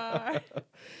star.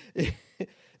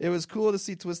 It was cool to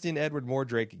see Twisty and Edward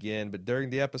Mordrake again, but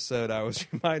during the episode, I was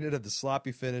reminded of the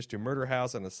sloppy finish to Murder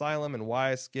House and Asylum and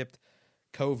why I skipped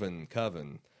Coven.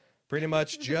 Pretty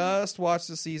much just watched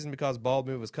the season because Bald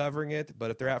Move was covering it,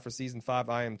 but if they're out for season 5,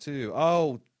 I am too.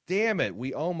 Oh, damn it.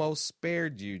 We almost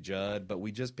spared you, Judd, but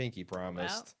we just pinky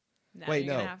promised. Well, Wait,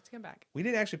 you're no. gonna have to come back. We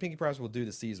didn't actually pinky promise we'll do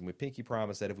the season. We pinky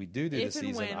promised that if we do the If and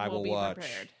season, when I will we'll be watch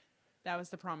prepared. That was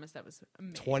the promise that was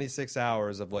made. 26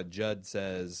 hours of what Judd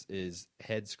says is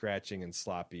head-scratching and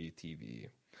sloppy TV.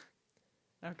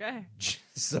 Okay.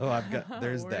 So I've got,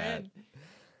 there's We're that.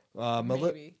 in.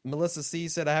 Maybe. Melissa C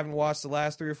said, I haven't watched the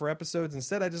last 3 or 4 episodes.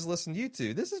 Instead, I just listened to you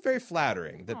 2. This is very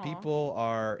flattering that Aw.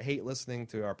 people hate listening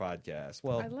to our podcast.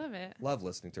 Well, I love it. love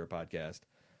listening to our podcast.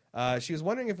 She was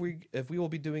wondering if we will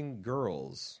be doing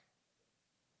girls.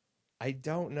 I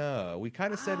don't know. We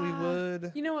kind of said we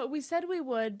would. You know what? We said we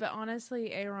would, but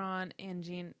honestly, Aaron and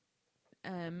Jim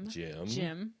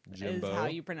Jimbo. is how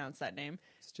you pronounce that name.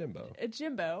 It's Jimbo.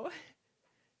 Jimbo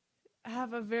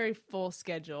have a very full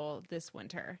schedule this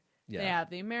winter. Yeah. They have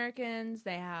The Americans,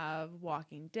 they have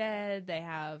Walking Dead, they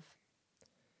have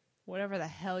whatever the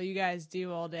hell you guys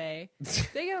do all day.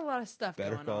 They get a lot of stuff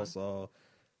Better going Call on. Saul.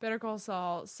 Better Call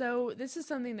Saul. So this is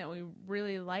something that we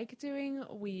really like doing.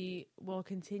 We will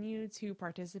continue to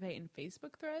participate in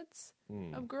Facebook threads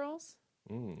of girls,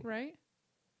 right?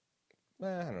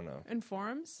 I don't know. And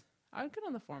forums. I would get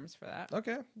on the forums for that.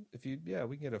 Okay, we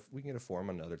can get a forum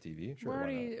on another TV. Sure,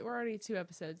 We're already 2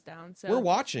 episodes down. So we're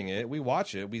watching it. We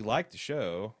watch it. We like the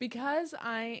show. because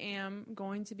I am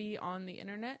going to be on the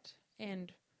internet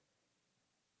and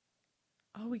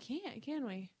Oh, we can't, can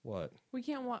we? What? We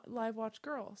can't live watch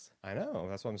girls. I know.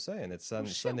 That's what I'm saying. It's Well,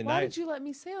 shit, Sunday why night. did you let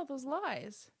me say all those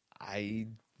lies? I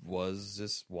was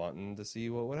just wanting to see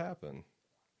what would happen.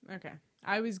 Okay.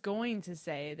 I was going to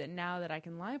say that now that I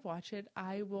can live watch it,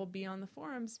 I will be on the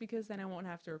forums because then I won't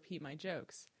have to repeat my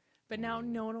jokes. But now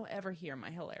no one will ever hear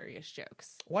my hilarious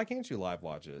jokes. Why can't you live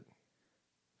watch it?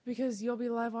 Because you'll be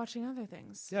live watching other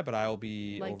things. Yeah, but I'll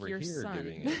be Like over your here son.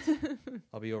 doing it.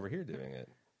 I'll be over here doing it.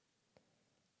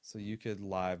 So you could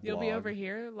live You'll blog. be over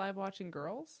here live watching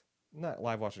girls? Not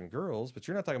live watching girls, but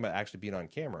you're not talking about actually being on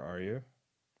camera, are you?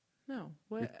 No.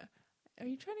 What? Are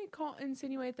you trying to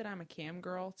insinuate that I'm a cam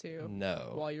girl too?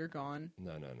 No. While you're gone?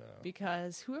 No.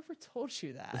 Because whoever told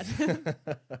you that?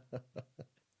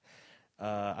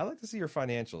 I'd like to see your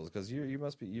financials because you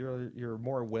must be you're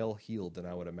more well heeled than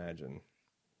I would imagine.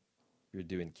 You're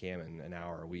doing cam in an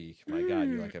hour a week. My God,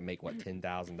 you like to make what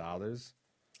 $10,000?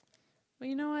 Well,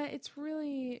 you know what? It's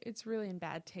really in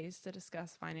bad taste to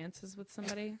discuss finances with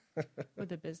somebody,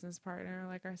 with a business partner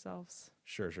like ourselves.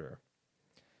 Sure.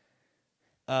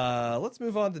 Let's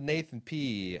move on to Nathan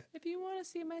P. If you want to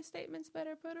see my statements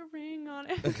better, put a ring on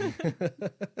it.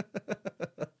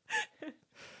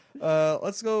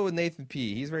 Let's go with Nathan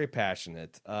P. He's very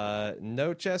passionate.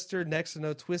 No Chester, next to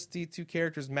no Twisty. Two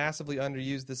characters massively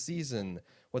underused this season.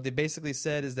 What they basically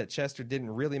said is that Chester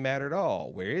didn't really matter at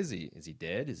all. Where is he? Is he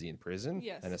dead? Is he in prison?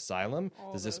 Yes. An asylum?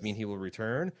 All Does this those. mean he will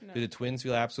return? No. Do the twins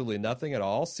feel absolutely nothing at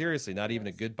all? Seriously, not even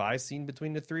a Yes. goodbye scene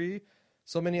between the three?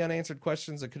 So many unanswered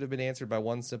questions that could have been answered by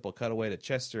one simple cutaway to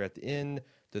Chester at the end.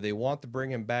 Do they want to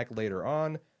bring him back later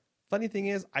on? Funny thing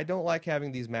is, I don't like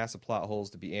having these massive plot holes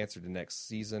to be answered the next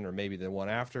season, or maybe the one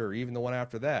after, or even the one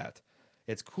after that.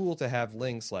 It's cool to have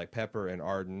links like Pepper and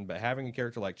Arden, but having a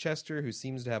character like Chester, who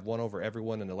seems to have won over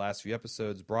everyone in the last few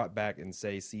episodes, brought back in,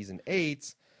 say, season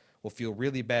 8, will feel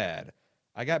really bad.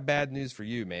 I got bad news for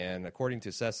you, man. According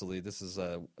to Cecily, this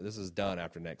is done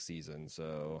after next season,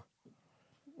 so...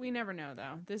 We never know,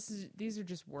 though. These are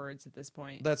just words at this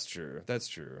point. That's true.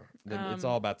 It's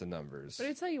all about the numbers. But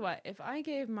I tell you what, if I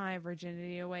gave my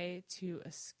virginity away to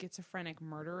a schizophrenic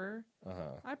murderer,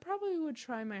 I probably would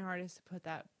try my hardest to put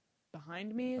that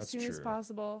behind me as soon as true.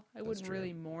 possible. I wouldn't true.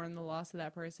 really mourn the loss of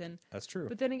that person. That's true.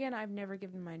 But then again, I've never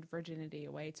given my virginity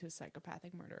away to a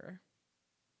psychopathic murderer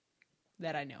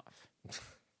that I know of.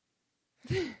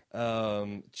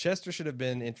 Chester should have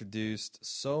been introduced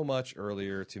so much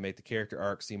earlier to make the character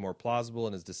arc seem more plausible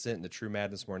and his descent into true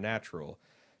madness more natural.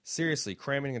 Seriously,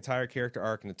 cramming an entire character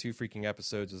arc into 2 freaking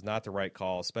episodes was not the right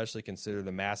call, especially considering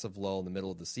the massive lull in the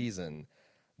middle of the season.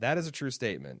 That is a true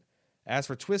statement. As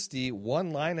for Twisty, one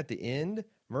line at the end,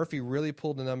 Murphy really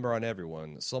pulled the number on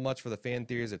everyone. So much for the fan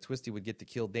theories that Twisty would get to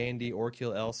kill Dandy, or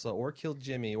kill Elsa, or kill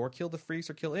Jimmy, or kill the freaks,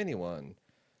 or kill anyone.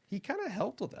 He kind of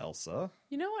helped with Elsa.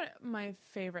 You know what my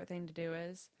favorite thing to do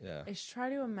is? Yeah. Is try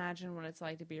to imagine what it's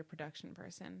like to be a production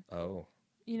person. Oh.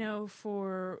 You know,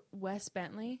 for Wes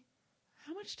Bentley,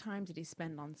 how much time did he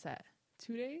spend on set?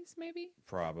 2 days, maybe?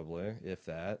 Probably, if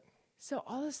that. So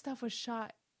all this stuff was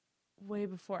shot way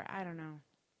before. I don't know.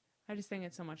 I just think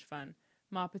it's so much fun.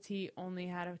 Ma Petite only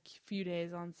had a few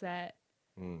days on set.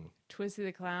 Twisty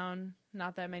the Clown,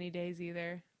 not that many days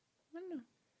either. I don't know.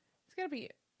 It's got to be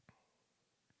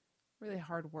really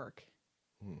hard work.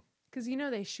 Because, you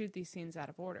know, they shoot these scenes out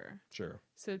of order. Sure.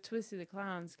 So Twisty the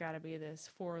Clown's got to be this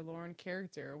forlorn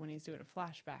character when he's doing a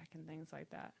flashback and things like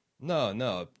that.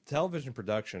 No. Television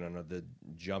production, on the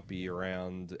jumpy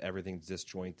around, everything's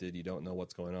disjointed. You don't know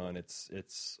what's going on.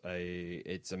 It's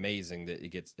amazing that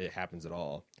it happens at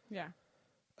all. Yeah.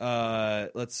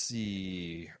 Let's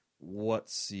see.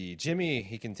 Jimmy,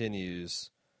 he continues.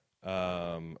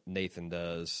 Nathan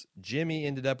does. Jimmy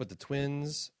ended up with the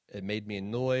twins. It made me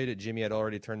annoyed. Jimmy had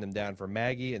already turned them down for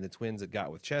Maggie, and the twins had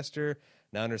got with Chester.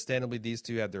 Now, understandably, these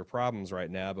two have their problems right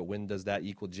now, but when does that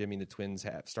equal Jimmy and the twins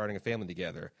starting a family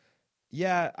together?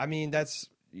 Yeah, I mean, that's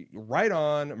right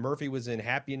on. Murphy was in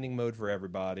happy ending mode for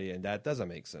everybody, and that doesn't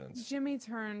make sense. Jimmy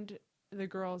turned the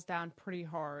girls down pretty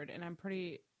hard, and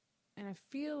I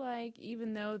feel like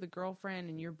even though the girlfriend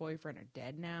and your boyfriend are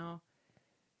dead now,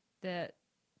 that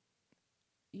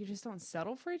you just don't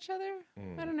settle for each other?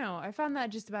 I don't know. I found that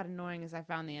just about annoying as I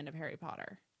found the end of Harry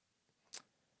Potter.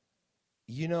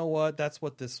 You know what? That's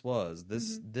what this was.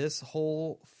 This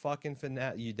whole fucking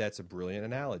finale. That's a brilliant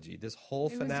analogy. This whole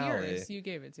finale. It was yours. You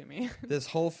gave it to me. This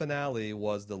whole finale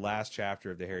was the last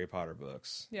chapter of the Harry Potter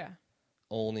books. Yeah.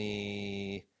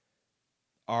 Only,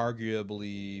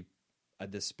 arguably,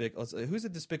 who's a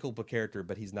despicable character,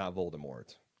 but he's not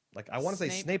Voldemort. Like, I want to say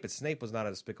Snape, but Snape was not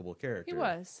a despicable character. He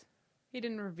was. He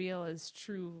didn't reveal his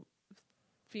true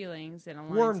feelings and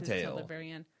alliances till the Wormtail.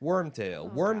 very end. Wormtail.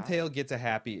 Oh, Wormtail God. gets a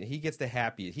happy. He gets the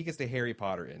Harry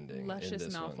Potter ending. in Luscious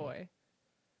this Malfoy. One.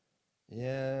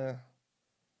 Yeah.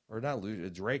 Or not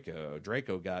Draco.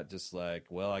 Draco got just like,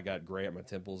 well, I got gray at my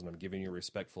temples and I'm giving you a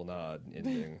respectful nod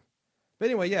ending. But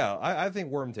anyway, yeah, I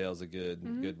think Wormtail's a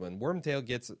good one. Wormtail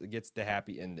gets the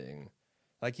happy ending.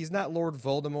 Like, he's not Lord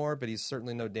Voldemort, but he's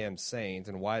certainly no damn saint.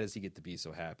 And why does he get to be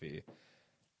so happy?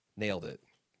 Nailed it.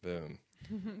 Boom.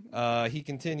 He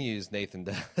continues, Nathan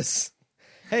does.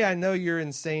 Hey, I know your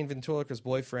insane ventriloquist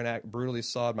boyfriend brutally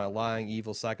sawed my lying,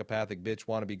 evil, psychopathic bitch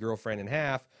wannabe girlfriend in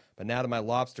half, but now that my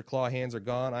lobster claw hands are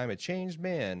gone, I'm a changed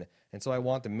man, and so I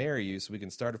want to marry you so we can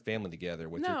start a family together.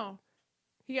 No.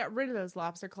 He got rid of those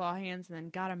lobster claw hands and then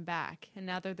got them back, and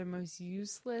now they're the most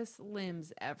useless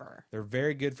limbs ever. They're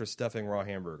very good for stuffing raw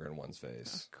hamburger in one's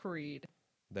face. Creed.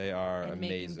 They are and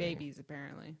amazing. Making babies,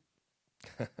 apparently.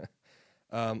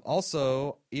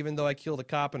 Also, even though I killed a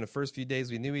cop in the first few days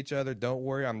we knew each other, don't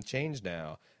worry, I'm changed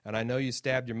now. And I know you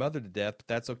stabbed your mother to death, but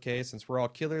that's okay. Since we're all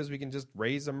killers, we can just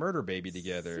raise a murder baby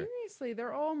together. Seriously,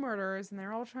 they're all murderers, and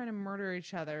they're all trying to murder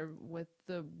each other with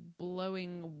the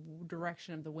blowing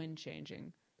direction of the wind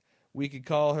changing. We could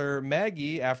call her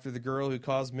Maggie after the girl who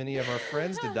caused many of our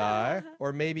friends to die,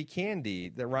 or maybe Candy,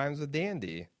 that rhymes with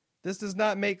dandy. This does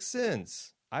not make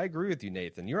sense. I agree with you,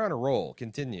 Nathan. You're on a roll.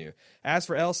 Continue. As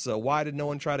for Elsa, why did no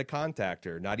one try to contact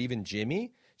her? Not even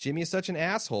Jimmy? Jimmy is such an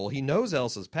asshole. He knows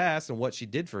Elsa's past and what she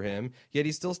did for him, yet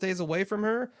he still stays away from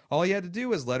her? All he had to do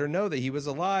was let her know that he was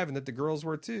alive and that the girls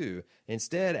were too.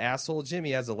 Instead, asshole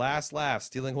Jimmy has the last laugh,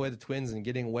 stealing away the twins and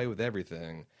getting away with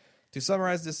everything. To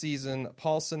summarize this season,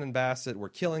 Paulson and Bassett were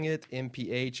killing it.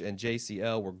 MPH and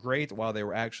JCL were great while they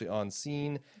were actually on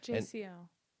scene. JCL.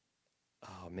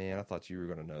 Oh, man, I thought you were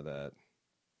going to know that.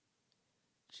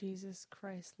 Jesus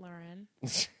Christ, Lauren.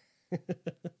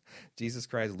 Jesus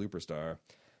Christ, Looperstar.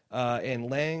 And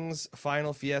Lang's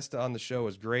final fiesta on the show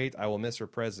was great. I will miss her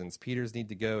presence. Peters need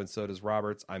to go, and so does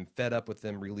Roberts. I'm fed up with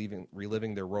them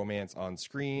reliving their romance on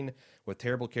screen with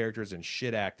terrible characters and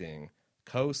shit acting.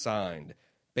 Co-signed.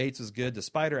 Bates was good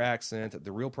despite her accent.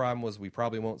 The real problem was we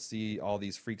probably won't see all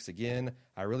these freaks again.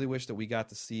 I really wish that we got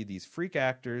to see these freak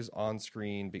actors on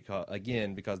screen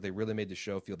because they really made the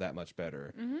show feel that much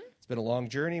better. Mm-hmm. It's been a long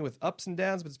journey with ups and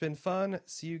downs, but it's been fun.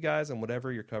 See you guys on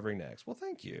whatever you're covering next. Well,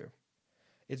 thank you.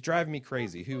 It's driving me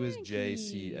crazy. Who is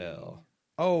JCL?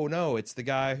 Oh, no, it's the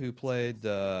guy who played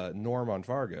Norm on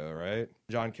Fargo, right?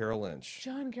 John Carroll Lynch.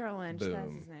 John Carroll Lynch, Boom.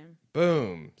 that's his name.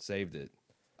 Boom. Saved it.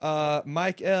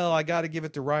 Mike L., I got to give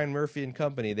it to Ryan Murphy and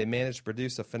company. They managed to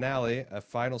produce a finale, a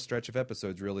final stretch of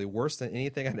episodes, really, worse than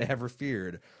anything I'd ever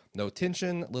feared. No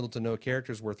tension, little to no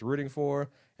characters worth rooting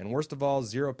for, and worst of all,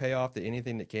 zero payoff to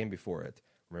anything that came before it.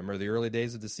 Remember the early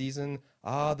days of the season?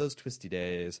 Ah, those twisty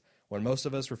days, when most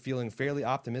of us were feeling fairly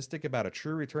optimistic about a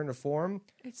true return to form.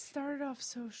 It started off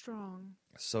so strong.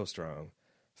 So strong.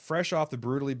 Fresh off the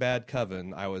brutally bad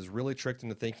Coven, I was really tricked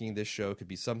into thinking this show could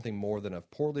be something more than a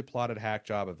poorly plotted hack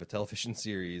job of a television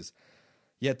series.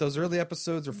 Yet those early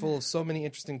episodes are full of so many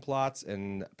interesting plots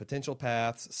and potential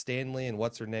paths, Stanley and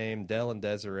what's-her-name, Dell and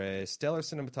Desiree, stellar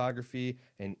cinematography,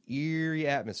 and eerie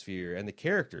atmosphere, and the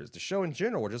characters. The show in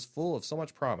general were just full of so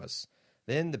much promise.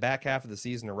 Then the back half of the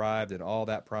season arrived, and all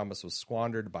that promise was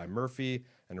squandered by Murphy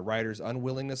and the writer's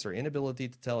unwillingness or inability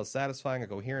to tell a satisfying and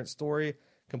coherent story,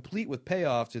 complete with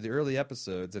payoff to the early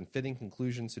episodes and fitting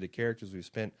conclusions to the characters we've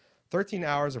spent 13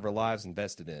 hours of our lives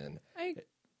invested in.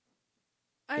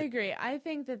 I agree. I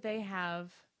think that they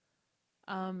have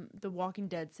the Walking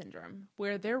Dead syndrome,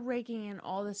 where they're raking in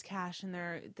all this cash and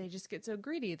they just get so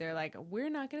greedy. They're like, we're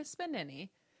not going to spend any.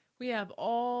 We have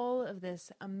all of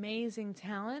this amazing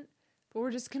talent, but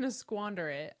we're just going to squander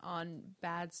it on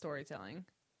bad storytelling.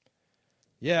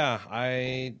 Yeah,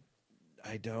 I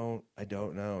don't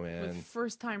know, man. With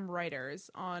first-time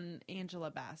writers on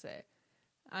Angela Bassett.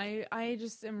 I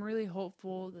just am really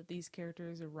hopeful that these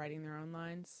characters are writing their own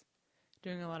lines,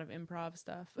 doing a lot of improv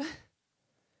stuff.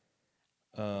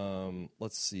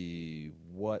 Let's see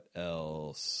what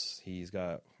else. He's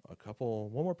got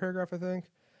one more paragraph, I think.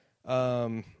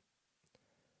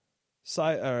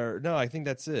 No, I think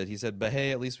that's it. He said, but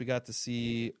hey, at least we got to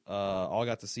see, all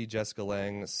got to see Jessica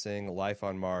Lange sing Life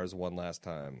on Mars one last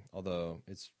time. Although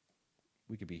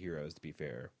we could be heroes, to be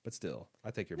fair. But still,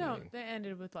 I take your meaning. No, they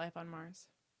ended with Life on Mars.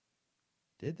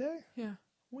 Did they? Yeah.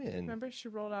 When? Remember she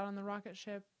rolled out on the rocket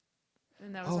ship,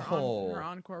 and that was her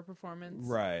encore performance.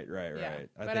 Right. Yeah.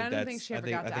 I don't think she ever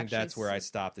got to I think actually that's where I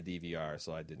stopped the DVR,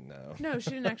 so I didn't know. No, she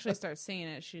didn't actually start singing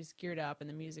it. She just geared up, and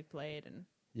the music played, and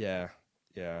Yeah.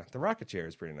 The rocket chair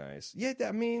is pretty nice. Yeah,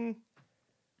 I mean,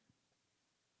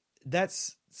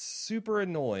 that's super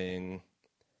annoying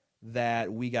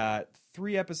that we got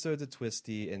 3 episodes of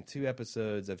Twisty and 2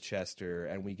 episodes of Chester,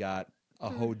 and we got a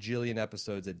hojillion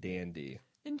episodes of Dandy.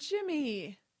 And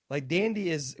Jimmy. Like, Dandy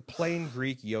is plain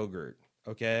Greek yogurt,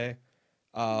 okay?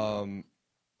 I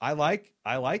like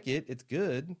it. It's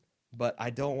good, but I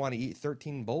don't want to eat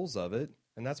 13 bowls of it,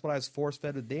 and that's what I was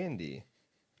force-fed with Dandy.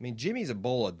 I mean, Jimmy's a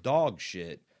bowl of dog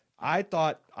shit. I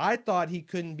thought he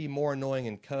couldn't be more annoying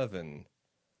in Coven.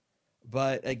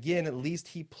 But again, at least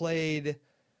he played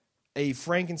a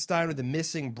Frankenstein with a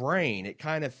missing brain. It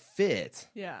kind of fit.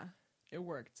 Yeah, it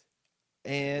worked.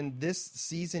 And this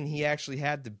season, he actually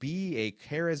had to be a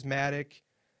charismatic,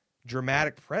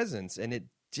 dramatic presence, and it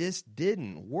just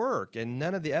didn't work. And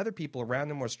none of the other people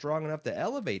around him were strong enough to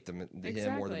elevate him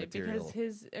or the material. Because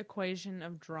his equation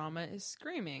of drama is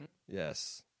screaming.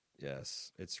 Yes,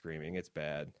 it's screaming. It's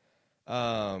bad.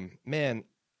 Man,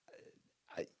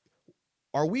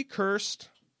 are we cursed?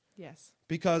 Yes.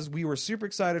 Because we were super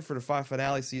excited for the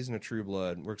finale season of True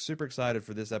Blood. We're super excited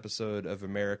for this episode of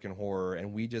American Horror,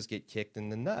 and we just get kicked in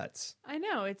the nuts. I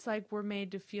know. It's like we're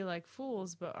made to feel like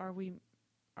fools, but are we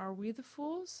the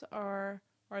fools, or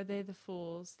are they the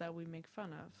fools that we make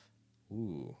fun of?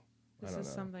 Ooh. This is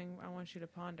something I want you to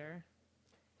ponder.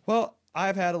 Well,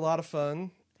 I've had a lot of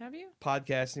fun. Have you?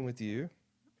 Podcasting with you.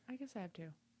 I guess I have too.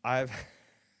 I've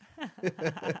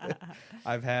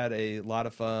had a lot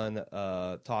of fun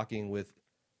talking with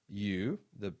you,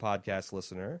 the podcast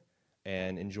listener,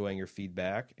 and enjoying your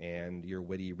feedback and your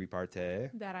witty repartee.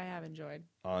 That I have enjoyed.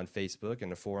 On Facebook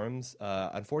and the forums.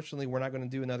 Unfortunately, we're not going to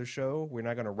do another show. We're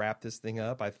not going to wrap this thing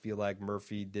up. I feel like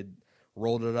Murphy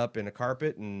rolled it up in a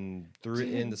carpet and threw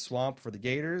it in the swamp for the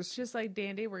gators. Just like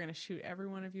Dandy, we're going to shoot every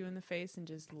one of you in the face and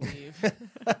just leave.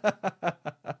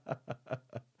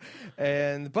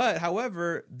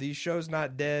 However, the show's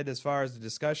not dead as far as the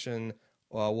discussion.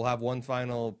 We'll have one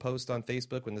final post on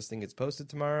Facebook when this thing gets posted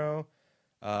tomorrow,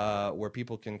 where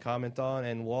people can comment on,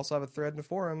 and we'll also have a thread in the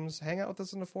forums. Hang out with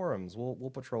us in the forums.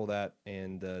 We'll patrol that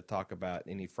and talk about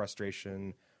any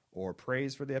frustration or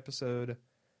praise for the episode.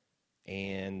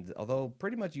 And although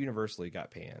pretty much universally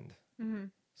got panned. Mm-hmm.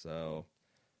 So,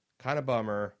 kind of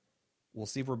bummer. We'll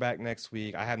see if we're back next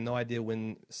week. I have no idea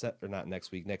when,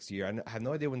 next year. I have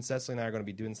no idea when Cecily and I are going to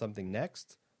be doing something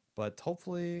next, but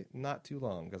hopefully not too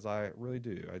long, because I really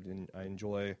do. I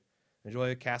enjoy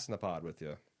casting the pod with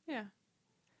you. Yeah.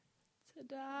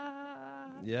 Ta-da!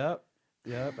 Yep.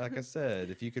 Like I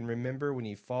said, if you can remember when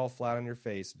you fall flat on your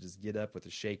face, just get up with a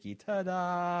shaky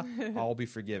ta-da. All be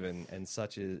forgiven, and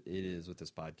such it is with this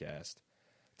podcast.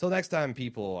 Till next time,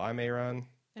 people. I'm Aaron.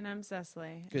 And I'm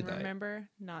Cecily. Good night. Remember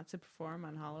not to perform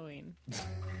on Halloween.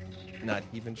 Not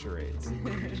even charades.